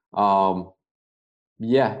 So,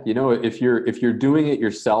 if you're doing it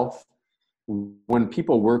yourself, when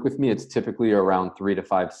people work with me, it's typically around 3 to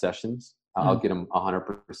 5 sessions. I'll get them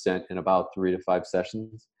 100% in about 3 to 5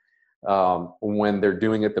 sessions. When they're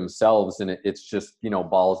doing it themselves, and it's just,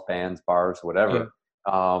 balls, bands, bars, whatever.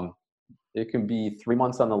 It can be 3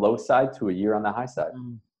 months on the low side to a year on the high side.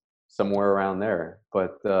 Somewhere around there.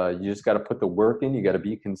 But you just got to put the work in. You got to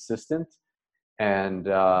be consistent, and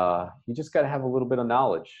you just got to have a little bit of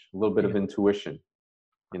knowledge, a little bit of intuition,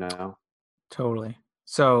 Totally.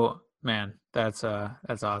 So, man, that's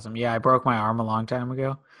awesome. Yeah, I broke my arm a long time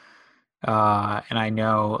ago, and I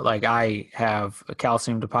know, like, I have a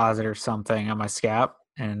calcium deposit or something on my scap,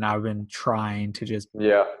 and I've been trying to just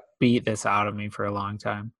beat this out of me for a long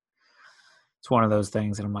time. It's one of those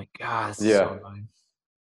things, and I'm like, God, this is so annoying.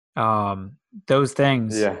 Those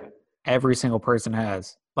things every single person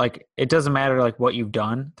has. Like, it doesn't matter like what you've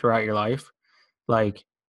done throughout your life. Like,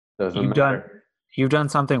 you've done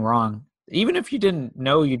something wrong. even if you didn't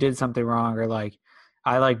know you did something wrong, or like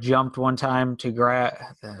I like jumped one time to grab,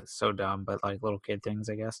 that's so dumb, but like little kid things,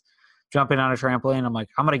 I guess. Jumping on a trampoline, I'm like,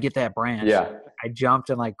 I'm gonna get that branch. Yeah. I jumped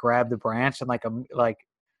and like grabbed the branch and like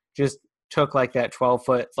just took like that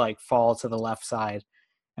 12-foot like fall to the left side.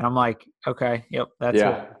 And I'm like, okay, yep, that's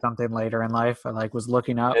Yeah. something later in life. I like was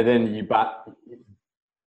looking up. And then you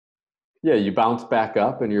bounce back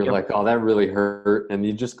up and you're Yep. like, oh, that really hurt. And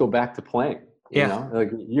you just go back to playing. You Yeah. know,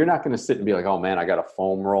 like you're not going to sit and be like, oh man, I got a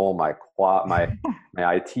foam roll, my quad, my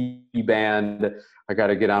IT band. I got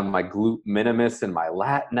to get on my glute minimus and my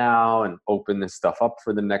lat now and open this stuff up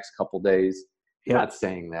for the next couple days. You're Yep. not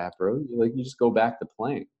saying that, bro. You just go back to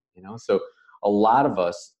playing, you know? So a lot of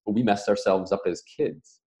us, we messed ourselves up as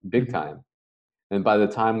kids big time. And by the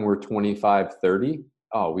time we're 25, 30,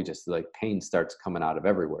 oh, we just like pain starts coming out of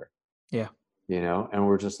everywhere. Yeah. You know, and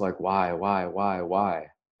we're just like, why?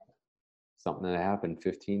 Something that happened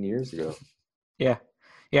 15 years ago. Yeah.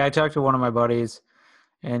 Yeah. I talked to one of my buddies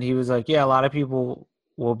and he was like, yeah, a lot of people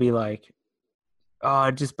will be like, oh, I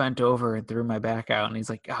just bent over and threw my back out. And he's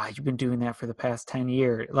like, you've been doing that for the past 10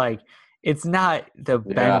 years. Like, it's not the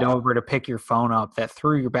bend over to pick your phone up that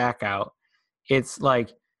threw your back out. It's like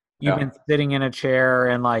you've been sitting in a chair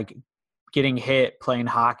and like getting hit playing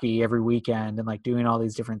hockey every weekend and like doing all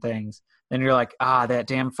these different things. Then you're like, that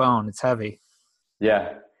damn phone, it's heavy.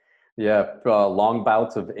 Yeah. Long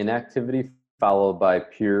bouts of inactivity followed by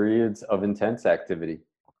periods of intense activity.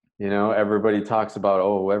 You know, everybody talks about,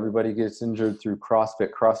 everybody gets injured through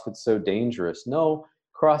CrossFit. CrossFit's so dangerous. No,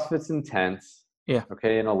 CrossFit's intense. Yeah.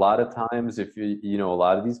 Okay. And a lot of times if you know, a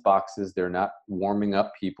lot of these boxes, they're not warming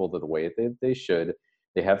up people the way they should.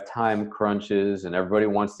 They have time crunches and everybody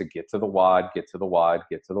wants to get to the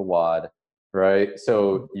WOD, right?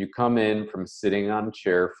 So you come in from sitting on a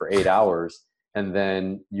chair for 8 hours and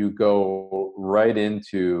then you go right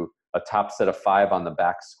into a top set of 5 on the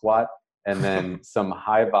back squat and then some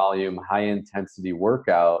high volume, high intensity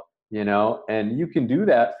workout, you know, and you can do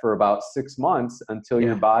that for about 6 months until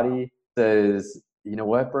your body says, you know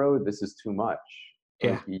what, bro, this is too much.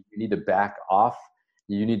 Yeah. Like, you need to back off.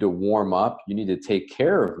 You need to warm up. You need to take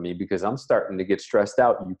care of me because I'm starting to get stressed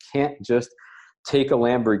out. You can't just take a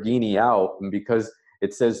Lamborghini out and because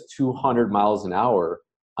it says 200 miles an hour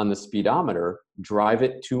on the speedometer, drive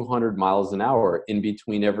it 200 miles an hour in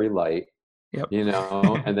between every light. Yep. You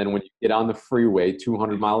know, and then when you get on the freeway,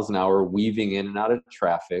 200 miles an hour, weaving in and out of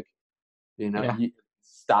traffic, you know, you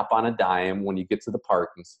stop on a dime when you get to the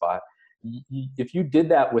parking spot. If you did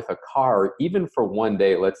that with a car, even for one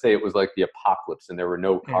day, let's say it was like the apocalypse and there were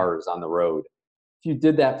no cars on the road. If you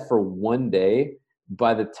did that for one day,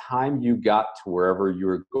 by the time you got to wherever you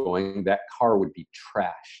were going, that car would be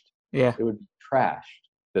trashed. Yeah. It would be trashed.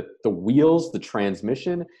 The wheels, the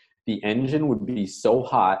transmission, the engine would be so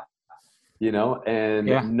hot, you know, and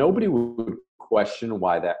nobody would question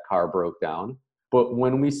why that car broke down. But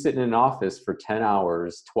when we sit in an office for 10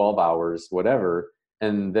 hours, 12 hours, whatever,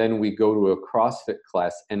 and then we go to a CrossFit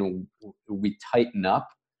class and we tighten up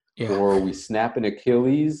or we snap an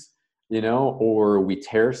Achilles, you know, or we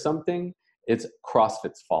tear something, it's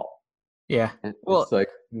CrossFit's fault. Yeah. And it's like,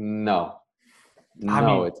 no,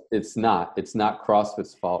 it's not. It's not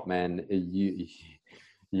CrossFit's fault, man.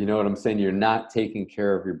 You know what I'm saying? You're not taking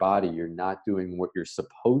care of your body. You're not doing what you're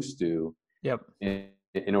supposed to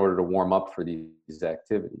in order to warm up for these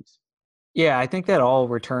activities. Yeah, I think that all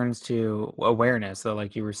returns to awareness, though,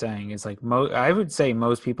 like you were saying. Is like I would say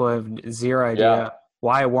most people have zero idea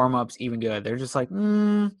why a warm-up's even good. They're just like,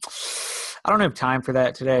 I don't have time for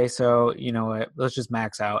that today, so you know what? Let's just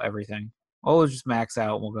max out everything. Let's just max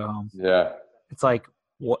out and we'll go home. Yeah. It's like,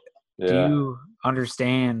 what do you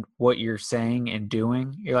understand what you're saying and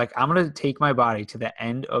doing? You're like, I'm going to take my body to the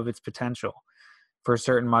end of its potential for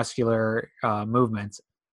certain muscular movements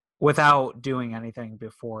without doing anything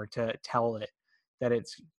before to tell it that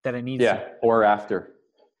it needs to. Or after.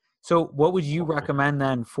 So what would you recommend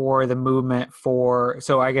then for the movement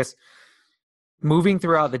so I guess moving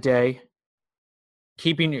throughout the day,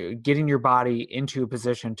 getting your body into a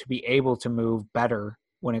position to be able to move better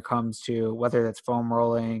when it comes to whether that's foam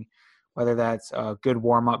rolling, whether that's a good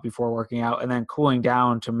warm up before working out, and then cooling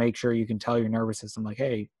down to make sure you can tell your nervous system like,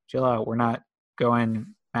 hey, chill out. We're not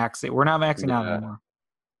maxing out anymore.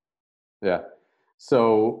 Yeah.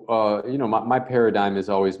 So, you know, my paradigm is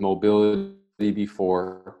always mobility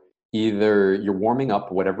before. Either you're warming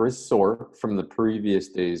up whatever is sore from the previous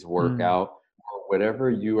day's workout or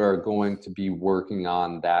whatever you are going to be working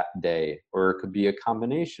on that day, or it could be a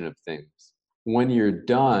combination of things. When you're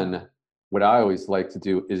done, what I always like to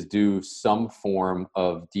do is do some form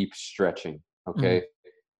of deep stretching, okay?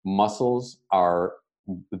 Muscles are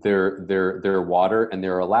they're water and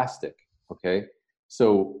they're elastic. Okay.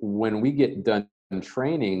 So when we get done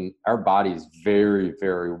training, our body's very,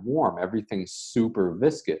 very warm. Everything's super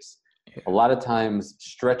viscous. Yeah. A lot of times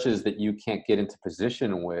stretches that you can't get into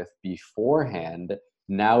position with beforehand,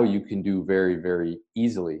 now you can do very, very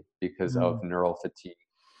easily because of neural fatigue,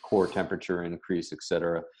 core temperature increase,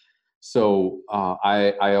 etc. So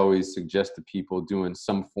I always suggest to people doing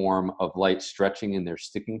some form of light stretching in their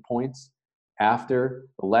sticking points. After,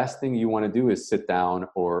 the last thing you want to do is sit down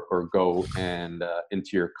or go and into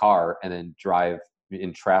your car and then drive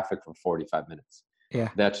in traffic for 45 minutes. Yeah.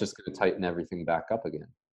 That's just going to tighten everything back up again.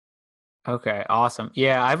 Okay, awesome.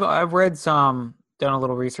 Yeah, I've read done a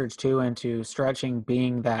little research too into stretching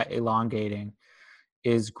being that elongating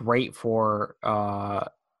is great for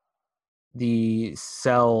the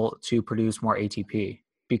cell to produce more ATP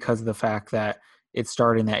because of the fact that it's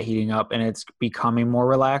starting that heating up and it's becoming more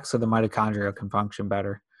relaxed, so the mitochondria can function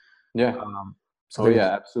better. Yeah. So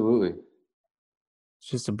Absolutely. It's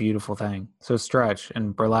just a beautiful thing. So stretch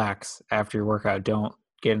and relax after your workout. Don't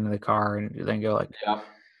get into the car and then go like, yeah.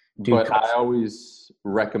 Dude, but I always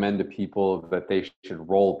recommend to people that they should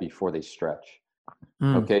roll before they stretch.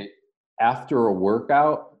 Okay. After a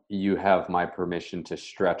workout, you have my permission to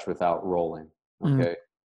stretch without rolling. Okay.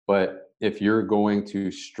 But if you're going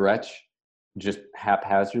to stretch just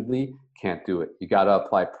haphazardly, can't do it. You got to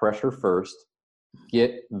apply pressure first,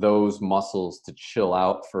 get those muscles to chill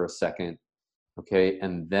out for a second. Okay.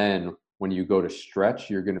 And then when you go to stretch,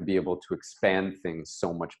 you're going to be able to expand things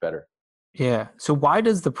so much better. Yeah. So why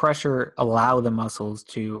does the pressure allow the muscles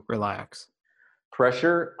to relax?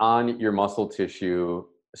 Pressure on your muscle tissue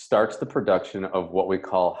starts the production of what we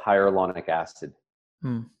call hyaluronic acid.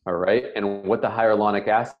 All right. And what the hyaluronic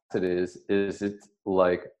acid is it's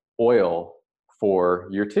like oil for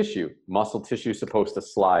your tissue. Muscle tissue is supposed to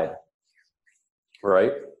slide,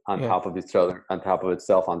 right? On top of each other, on top of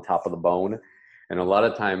itself, on top of the bone. And a lot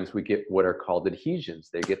of times we get what are called adhesions.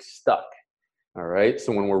 They get stuck. All right.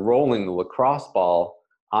 So when we're rolling the lacrosse ball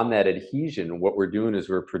on that adhesion, what we're doing is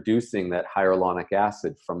we're producing that hyaluronic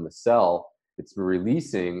acid from the cell. It's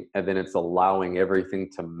releasing, and then it's allowing everything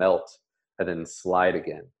to melt and then slide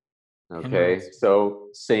again. Okay. So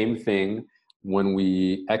same thing when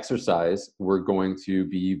we exercise, we're going to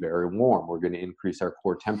be very warm. We're going to increase our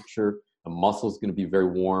core temperature. The muscle is going to be very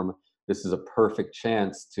warm. This is a perfect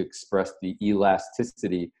chance to express the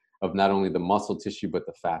elasticity of not only the muscle tissue, but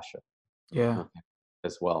the fascia. Yeah.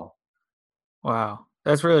 As well. Wow.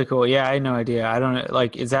 That's really cool. Yeah, I had no idea. I don't know.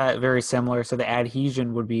 Like, is that very similar? So the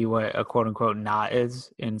adhesion would be what a quote unquote knot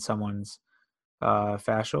is in someone's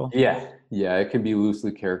fascial? Yeah. Yeah. It can be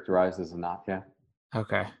loosely characterized as a knot. Yeah.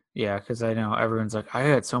 Okay. Yeah. Cause I know everyone's like, I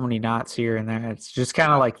got so many knots here and there. It's just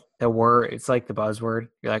kind of like the word. It's like the buzzword.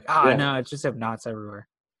 You're like, no, it's just have knots everywhere.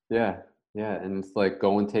 Yeah. Yeah. And it's like,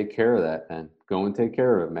 go and take care of that, man. Go and take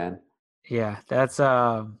care of it, man. Yeah. That's,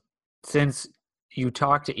 since you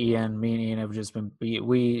talked to Ian, me and Ian have just been,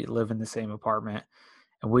 we live in the same apartment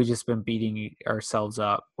and we just been beating ourselves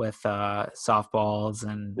up with softballs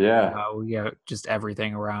and we got just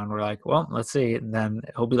everything around. We're like, well, let's see. And then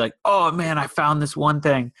he'll be like, oh man, I found this one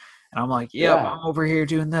thing. And I'm like, I'm over here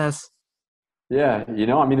doing this. Yeah. You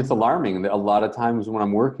know, I mean, it's alarming. A lot of times when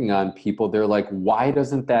I'm working on people, they're like, why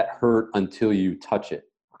doesn't that hurt until you touch it?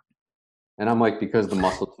 And I'm like, because the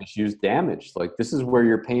muscle tissue is damaged. Like, this is where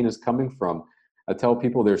your pain is coming from. I tell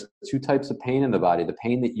people there's two types of pain in the body, the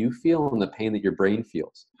pain that you feel and the pain that your brain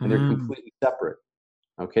feels. And they're completely separate.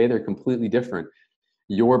 Okay. They're completely different.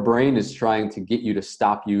 Your brain is trying to get you to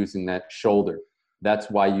stop using that shoulder. That's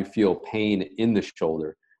why you feel pain in the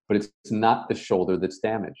shoulder, but it's not the shoulder that's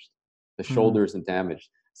damaged. The shoulder isn't damaged.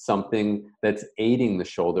 Something that's aiding the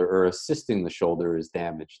shoulder or assisting the shoulder is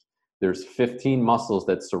damaged. There's 15 muscles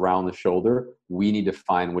that surround the shoulder. We need to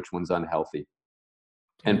find which one's unhealthy.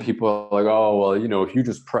 And people are like, oh, well, you know, if you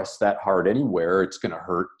just press that hard anywhere, it's going to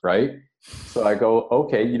hurt, right? So I go,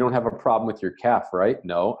 okay, you don't have a problem with your calf, right?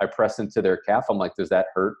 No. I press into their calf. I'm like, does that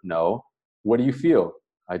hurt? No. What do you feel?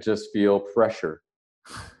 I just feel pressure.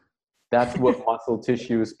 That's what muscle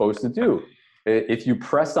tissue is supposed to do. If you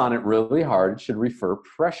press on it really hard, it should refer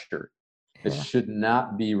pressure. It should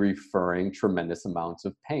not be referring tremendous amounts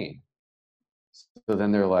of pain. So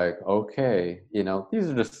then they're like, okay, you know, these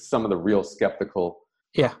are just some of the real skeptical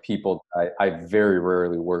people I very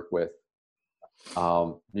rarely work with.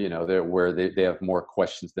 You know, they have more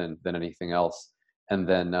questions than anything else. And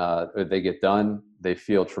then they get done, they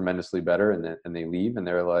feel tremendously better, and they leave, and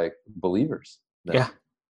they're like believers. You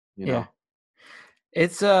know?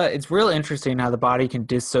 It's real interesting how the body can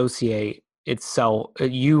dissociate itself,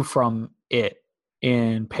 you from it.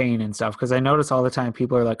 in pain and stuff. Cause I notice all the time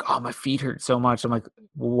people are like, oh, my feet hurt so much. I'm like,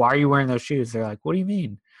 well, why are you wearing those shoes? They're like, what do you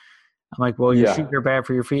mean? I'm like, well, your shoes Yeah. are bad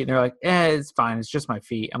for your feet. And they're like, it's fine. It's just my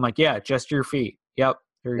feet. I'm like, yeah, just your feet. Yep.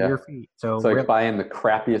 They're Yeah. your feet. So It's like really, buying the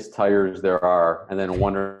crappiest tires there are, and then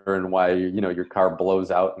wondering why your car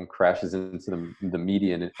blows out and crashes into the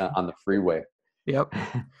median on the freeway. yep.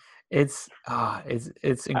 It's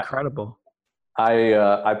incredible.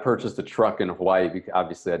 I purchased a truck in Hawaii because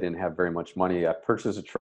obviously I didn't have very much money. I purchased a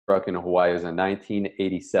truck in Hawaii as a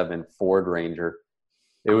 1987 Ford Ranger.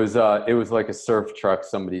 It was like a surf truck,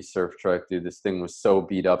 somebody's surf truck, dude. This thing was so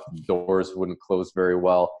beat up, the doors wouldn't close very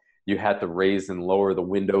well. You had to raise and lower the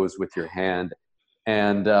windows with your hand.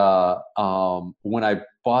 And when I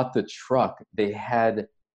bought the truck, I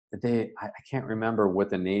can't remember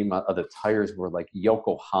what the name of the tires were, like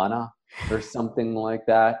Yokohama or something like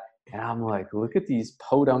that. And I'm like, look at these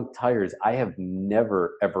podunk tires. I have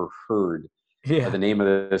never ever heard Yeah. the name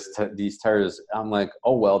of these tires. I'm like,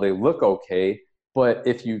 oh well, they look okay, but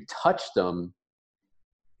if you touched them,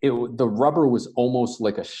 the rubber was almost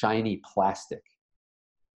like a shiny plastic.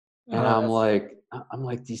 And I'm like,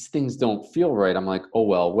 these things don't feel right. I'm like, oh,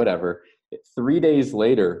 well, whatever. 3 days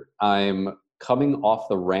later, I'm coming off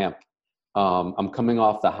the ramp. I'm coming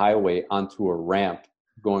off the highway onto a ramp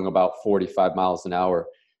going about 45 miles an hour.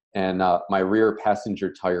 And my rear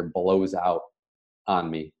passenger tire blows out on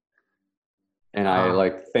me. And I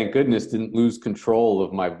thank goodness, didn't lose control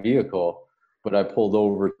of my vehicle, but I pulled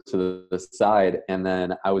over to the side. And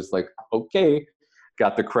then I was like, okay,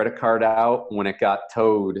 got the credit card out. When it got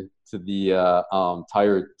towed to the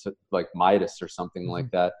tire to like Midas or something like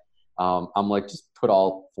that, I'm like, just put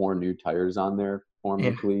all 4 new tires on there for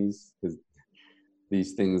me, please, because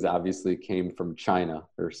these things obviously came from China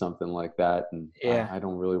or something like that, and I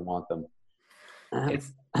don't really want them.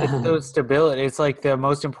 It's those stability. It's like the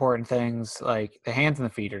most important things. Like the hands and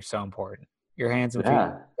the feet are so important. Your hands and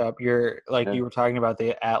feet up. You're like you were talking about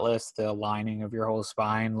the atlas, the lining of your whole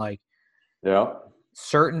spine. Like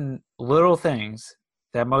certain little things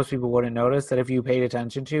that most people wouldn't notice, that if you paid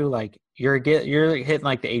attention to, like you're hitting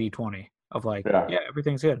like the 80-20 of like,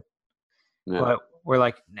 everything's good. But we're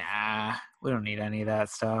like, nah, we don't need any of that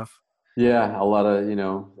stuff. Yeah, a lot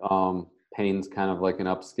of, pain's kind of like an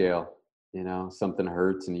upscale. Something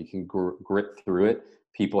hurts and you can grit through it.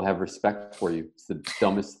 People have respect for you. It's the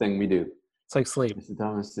dumbest thing we do. It's like sleep. It's the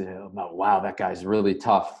dumbest thing. Wow, that guy's really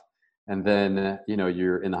tough. And then,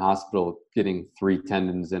 you're in the hospital getting 3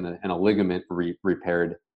 tendons and a ligament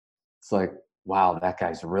repaired. It's like, wow, that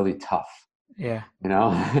guy's really tough. Yeah.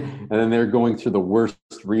 And then they're going through the worst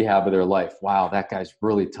rehab of their life. Wow, that guy's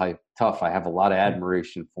really tough. I have a lot of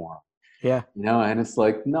admiration for him. Yeah. And it's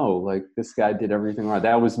like, no, like this guy did everything wrong.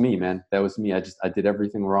 That was me, man. That was me. I did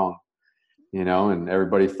everything wrong, and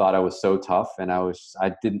everybody thought I was so tough, and I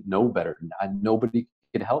didn't know better. Nobody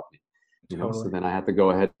could help me, so then I had to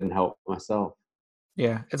go ahead and help myself.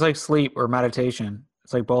 Yeah. It's like sleep or meditation.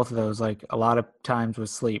 It's like both of those. Like a lot of times with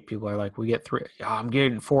sleep, people are like, I'm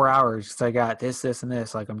getting 4 hours because I got this, and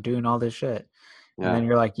this, like I'm doing all this shit. Yeah. And then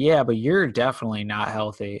you're like, yeah, but you're definitely not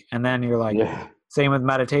healthy. And then you're like, same with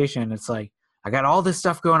meditation. It's like, I got all this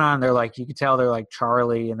stuff going on. They're like, you can tell they're like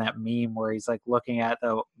Charlie in that meme where he's like looking at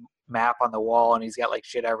the map on the wall and he's got like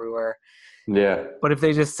shit everywhere. Yeah. But if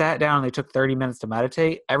they just sat down and they took 30 minutes to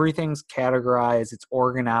meditate, everything's categorized, it's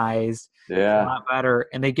organized, it's a lot better,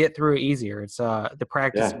 and they get through it easier. It's The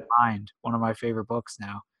Practice of Mind, one of my favorite books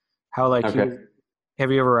now. Have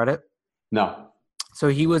you ever read it? No. So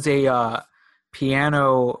he was a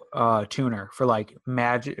piano tuner for like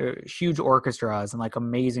huge orchestras and like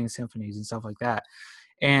amazing symphonies and stuff like that.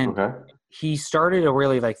 And he started to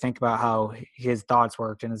really like think about how his thoughts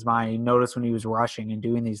worked in his mind. He noticed when he was rushing and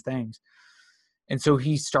doing these things. And so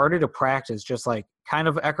he started to practice just like kind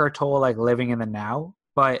of Eckhart Tolle, like living in the now,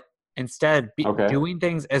 but instead doing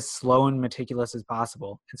things as slow and meticulous as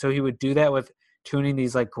possible. And so he would do that with tuning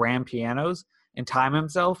these like grand pianos and time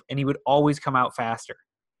himself, and he would always come out faster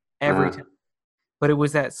every time. But it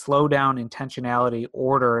was that slow down intentionality,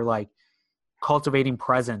 order, like cultivating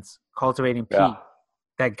presence, cultivating peace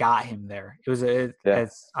that got him there.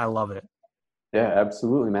 I love it. Yeah,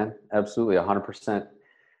 absolutely, man. Absolutely. 100%.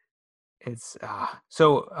 It's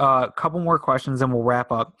so a couple more questions and we'll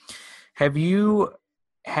wrap up. Have you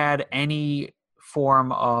had any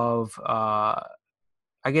form of, I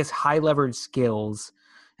guess, high leverage skills?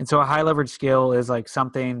 And so a high leverage skill is like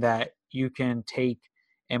something that you can take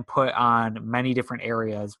and put on many different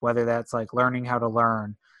areas, whether that's like learning how to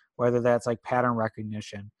learn, whether that's like pattern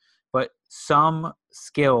recognition, but some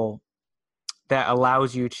skill that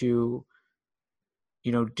allows you to,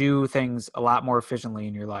 do things a lot more efficiently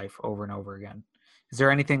in your life over and over again. Is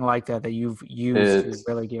there anything like that that you've used to It's,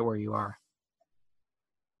 really get where you are?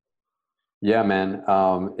 yeah, man.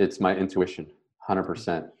 It's my intuition,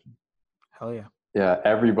 100%. Hell yeah. Yeah,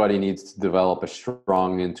 everybody needs to develop a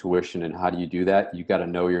strong intuition. And how do you do that? You got to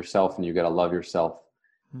know yourself and you got to love yourself.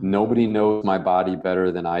 Mm. Nobody knows my body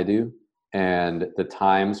better than I do. And the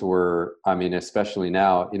times where, I mean, especially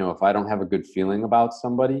now, you know, if I don't have a good feeling about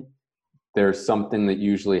somebody, there's something that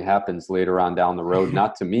usually happens later on down the road,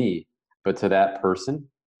 not to me, but to that person.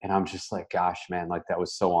 And I'm just like, gosh, man, like that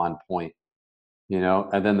was so on point, you know?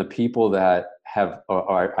 And then the people that have,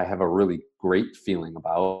 or I have a really great feeling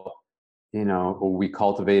about, you know, we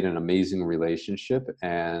cultivate an amazing relationship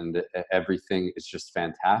and everything is just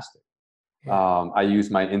fantastic. Yeah. I use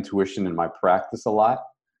my intuition in my practice a lot,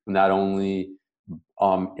 not only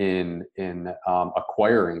in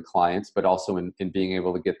acquiring clients, but also in being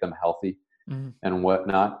able to get them healthy Mhm. and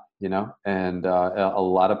whatnot, you know. And a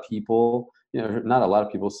lot of people, you know, not a lot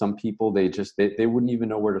of people, some people, they wouldn't even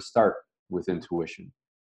know where to start with intuition,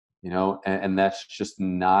 you know, and that's just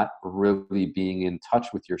not really being in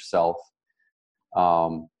touch with yourself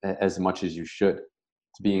as much as you should.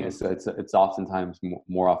 Yeah. It's oftentimes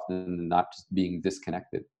more often than not just being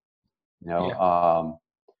disconnected, you know. Yeah.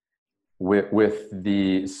 With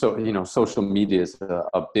the, so you know, social media is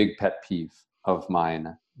a big pet peeve of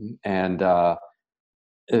mine. And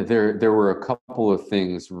there were a couple of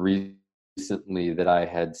things recently that I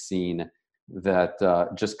had seen that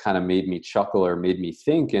just kind of made me chuckle or made me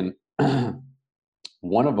think. And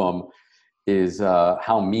one of them is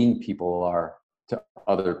how mean people are to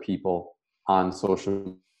other people on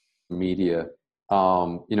social media.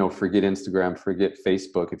 You know, forget Instagram, forget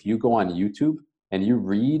Facebook. If you go on YouTube and you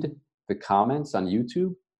read the comments on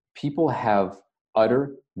YouTube, people have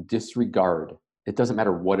utter disregard. It doesn't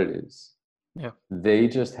matter what it is. Yeah. They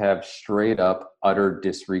just have straight up utter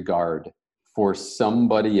disregard for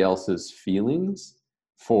somebody else's feelings,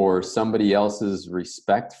 for somebody else's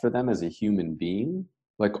respect for them as a human being.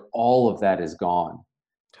 Like all of that is gone.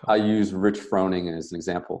 I Totally. use Rich Froning as an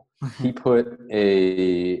example. He put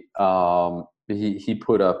he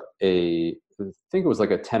put up I think it was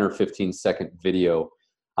like a 10 or 15-second video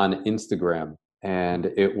on Instagram, and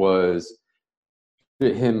it was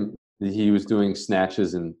him. He was doing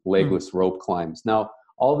snatches and legless rope climbs. Now,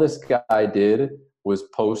 all this guy did was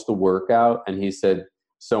post a workout, and he said,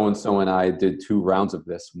 so and so and I did 2 rounds of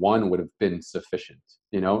this. One would have been sufficient,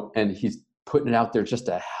 you know. And he's putting it out there just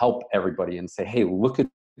to help everybody and say, hey, look at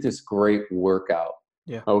this great workout.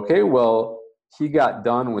 Yeah. Okay, well, he got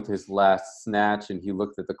done with his last snatch and he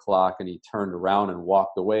looked at the clock and he turned around and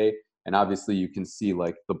walked away. And obviously you can see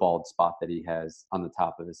like the bald spot that he has on the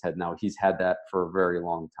top of his head. Now he's had that for a very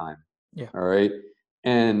long time. Yeah. All right.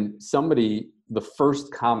 And somebody, the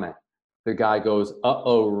first comment, the guy goes,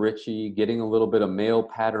 uh-oh, Richie, getting a little bit of male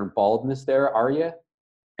pattern baldness there, are you?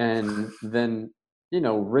 And then, you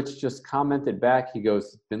know, Rich just commented back. He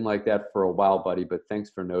goes, been like that for a while, buddy, but thanks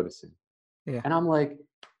for noticing. Yeah. And I'm like,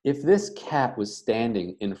 if this cat was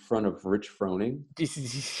standing in front of Rich Froning,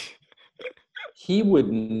 he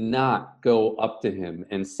would not go up to him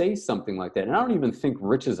and say something like that. And I don't even think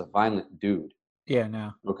Rich is a violent dude. Yeah,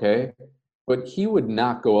 no. Okay. But he would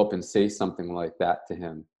not go up and say something like that to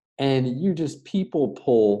him. And you just, people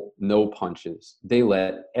pull no punches. They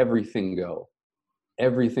let everything go.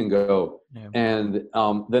 Everything go. Yeah. And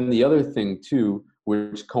then the other thing too,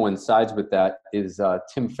 which coincides with that, is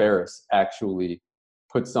Tim Ferriss actually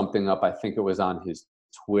put something up. I think it was on his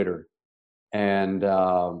Twitter. And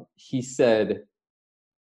he said,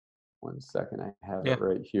 one second, I have it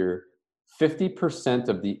right here. 50%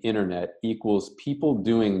 of the internet equals people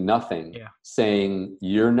doing nothing, saying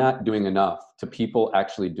you're not doing enough, to people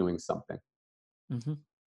actually doing something. Mm-hmm.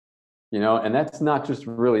 You know, and that's not just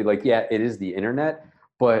really like, yeah, it is the internet,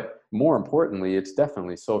 but more importantly, it's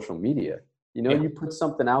definitely social media. You know, you put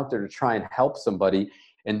something out there to try and help somebody,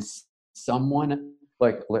 and someone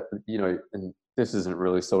like, you know, and this isn't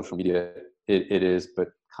really social media. It is, but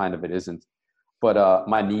kind of it isn't. But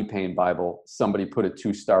my knee pain Bible, somebody put a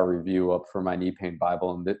 2-star review up for my knee pain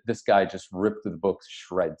Bible, and this guy just ripped the book to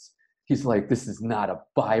shreds. He's like, this is not a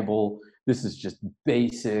Bible. This is just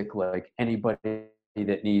basic. Like, anybody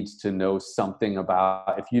that needs to know something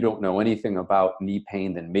about, if you don't know anything about knee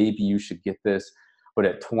pain, then maybe you should get this. But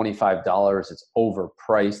at $25, it's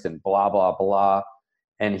overpriced and blah, blah, blah.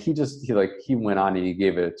 And he went on and he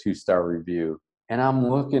gave it a 2-star review. And I'm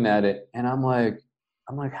looking at it and I'm like,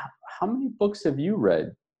 how many books have you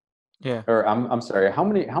read? Yeah. Or I'm sorry, how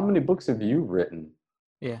many books have you written?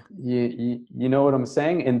 Yeah. You know what I'm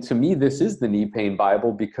saying? And to me, this is the knee pain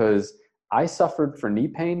Bible, because I suffered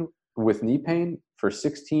with knee pain for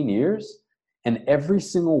 16 years. And every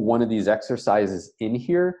single one of these exercises in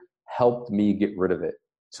here helped me get rid of it.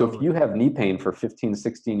 So if you have knee pain for 15,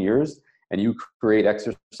 16 years and you create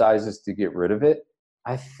exercises to get rid of it,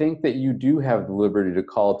 I think that you do have the liberty to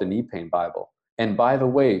call it the Knee Pain Bible. And by the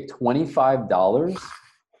way, $25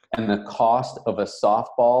 and the cost of a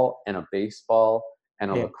softball and a baseball and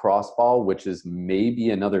a lacrosse ball, which is maybe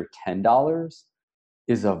another $10,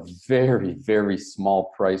 is a very, very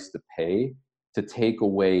small price to pay to take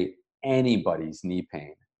away anybody's knee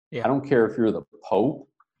pain. I don't care if you're the Pope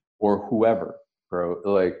or whoever, bro,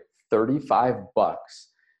 like $35.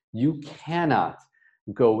 You cannot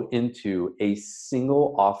go into a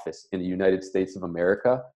single office in the United States of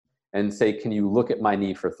America and say, can you look at my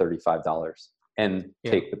knee for $35 and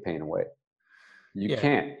take the pain away? You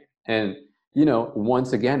can't. And, you know,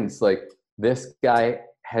 once again, it's like this guy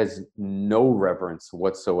has no reverence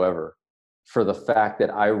whatsoever for the fact that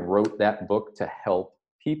I wrote that book to help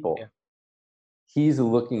people. He's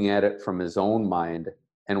looking at it from his own mind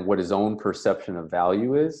and what his own perception of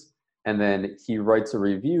value is. And then he writes a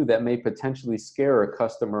review that may potentially scare a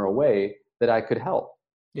customer away that I could help.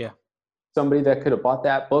 Somebody that could have bought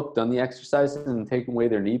that book, done the exercises, and taken away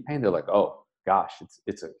their knee pain, they're like, "Oh gosh,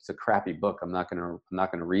 it's a crappy book. I'm not gonna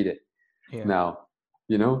read it." Now,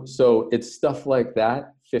 you know, so it's stuff like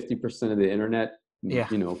that. 50% of the internet,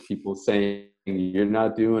 you know, people saying you're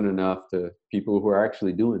not doing enough to people who are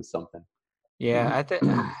actually doing something.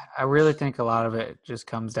 I really think a lot of it just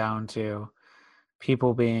comes down to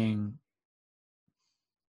people they're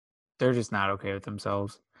just not okay with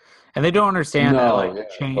themselves, and they don't understand that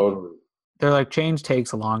change. Totally. They're like, change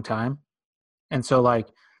takes a long time, and so like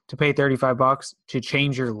to pay $35 to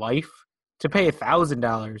change your life, to pay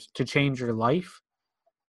 $1,000 to change your life,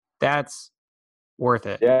 that's worth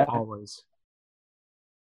it. Always.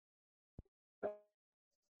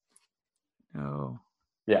 Oh.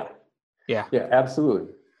 Yeah,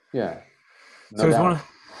 absolutely. Yeah. No so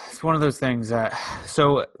it's one of those things that,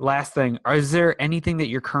 so last thing, is there anything that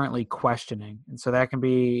you're currently questioning? And so that can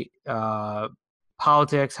be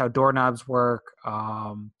politics, how doorknobs work,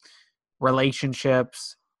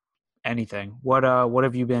 relationships, anything. What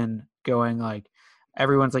have you been going, like,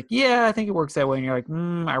 everyone's like, yeah, I think it works that way, and you're like,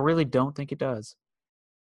 I really don't think it does.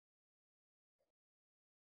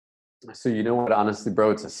 So you know what, honestly,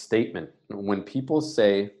 bro, it's a statement. When people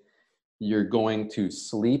say you're going to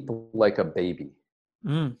sleep like a baby,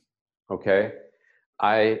 okay,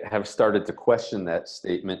 I have started to question that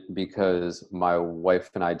statement because my wife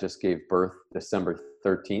and I just gave birth December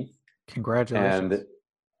 13th. Congratulations. And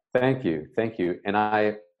thank you. And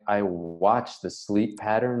I watch the sleep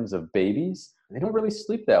patterns of babies. They don't really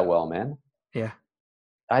sleep that well, man. Yeah.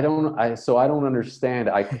 I don't understand.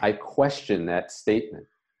 I question that statement.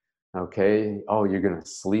 Okay. Oh, you're going to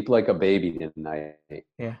sleep like a baby tonight.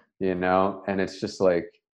 Yeah. You know, and it's just like,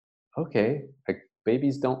 okay, like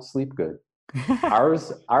babies don't sleep good.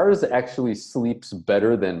 Ours actually sleeps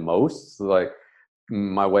better than most. So like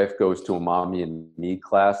my wife goes to a mommy and me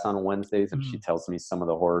class on Wednesdays, and she tells me some of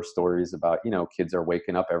the horror stories about, you know, kids are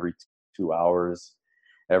waking up every 2 hours,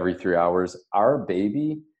 every 3 hours. Our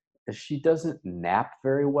baby, she doesn't nap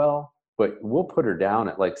very well, but we'll put her down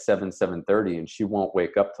at like 7:30 and she won't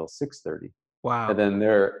wake up till 6:30. Wow. And then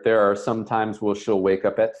there are some times where she'll wake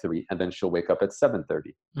up at 3 and then she'll wake up at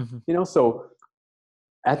 7:30. You know, so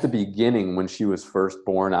at the beginning when she was first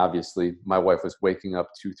born, obviously my wife was waking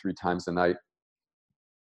up 2-3 times a night.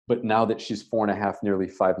 But now that she's 4.5, nearly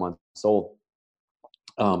 5 months old,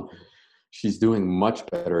 she's doing much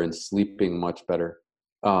better and sleeping much better.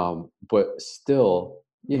 But still,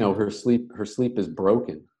 you know, her sleep is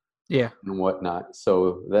broken. Yeah. And whatnot.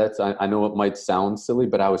 So that's, I know it might sound silly,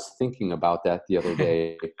 but I was thinking about that the other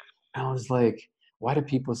day. I was like, why do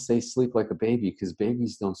people say sleep like a baby? Because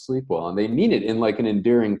babies don't sleep well. And they mean it in like an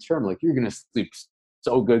endearing term, like you're going to sleep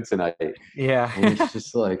so good tonight. Yeah. And it's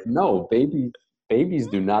just like, no, babies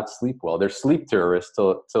do not sleep well. They're sleep terrorists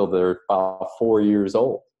till they're about 4 years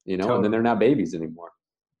old, you know, and then they're not babies anymore.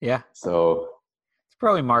 Yeah. So it's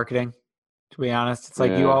probably marketing, to be honest. It's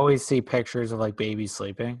like you always see pictures of like babies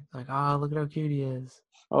sleeping. Like, oh, look at how cute he is.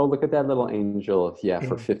 Oh, look at that little angel. Yeah,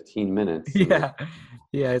 for 15 minutes. Yeah.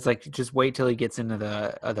 Yeah. It's like, just wait till he gets into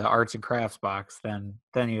the arts and crafts box. Then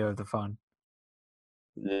you have the fun.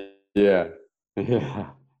 Yeah.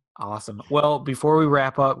 Yeah. Awesome. Well, before we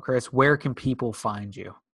wrap up, Chris, where can people find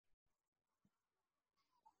you?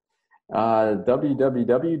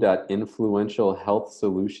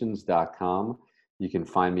 www.influentialhealthsolutions.com. You can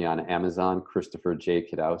find me on Amazon, Christopher J.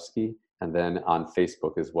 Kidowski, and then on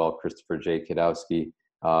Facebook as well, Christopher J. Kidowski,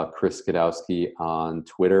 Chris Kidowski on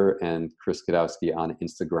Twitter, and Chris Kidowski on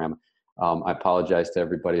Instagram. I apologize to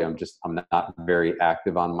everybody. I'm not very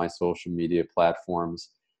active on my social media platforms.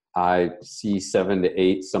 I see 7 to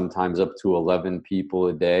 8, sometimes up to 11 people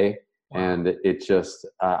a day. Wow. And it just,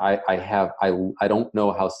 I don't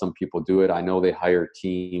know how some people do it. I know they hire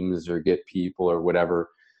teams or get people or whatever.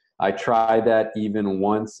 I tried that even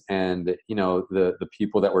once, and the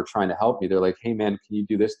people that were trying to help me, they're like, "Hey man, can you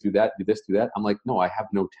do this, do that, do this, do that?" I'm like, "No, I have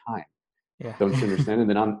no time." Yeah. Don't you understand? And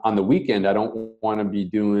then on the weekend, I don't want to be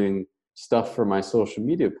doing stuff for my social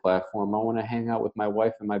media platform. I want to hang out with my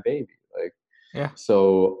wife and my baby.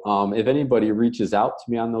 So if anybody reaches out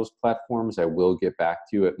to me on those platforms, I will get back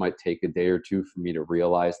to you. It might take a day or two for me to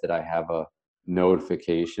realize that I have a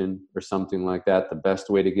notification or something like that. The best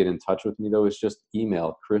way to get in touch with me, though, is just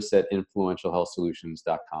email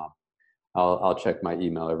chris@influentialhealthsolutions.com. I'll check my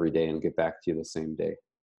email every day and get back to you the same day.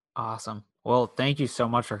 Awesome. Well, thank you so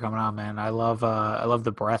much for coming on, man. I love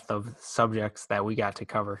the breadth of subjects that we got to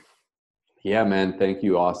cover. Yeah, man. Thank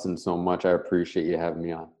you, Austin, so much. I appreciate you having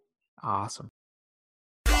me on. Awesome.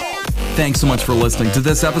 Thanks so much for listening to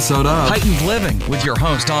this episode of Heightened Living with your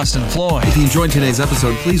host, Austin Floyd. If you enjoyed today's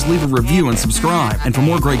episode, please leave a review and subscribe. And for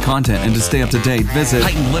more great content and to stay up to date, visit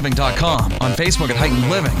heightenedliving.com, on Facebook at Heightened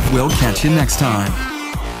Living. We'll catch you next time.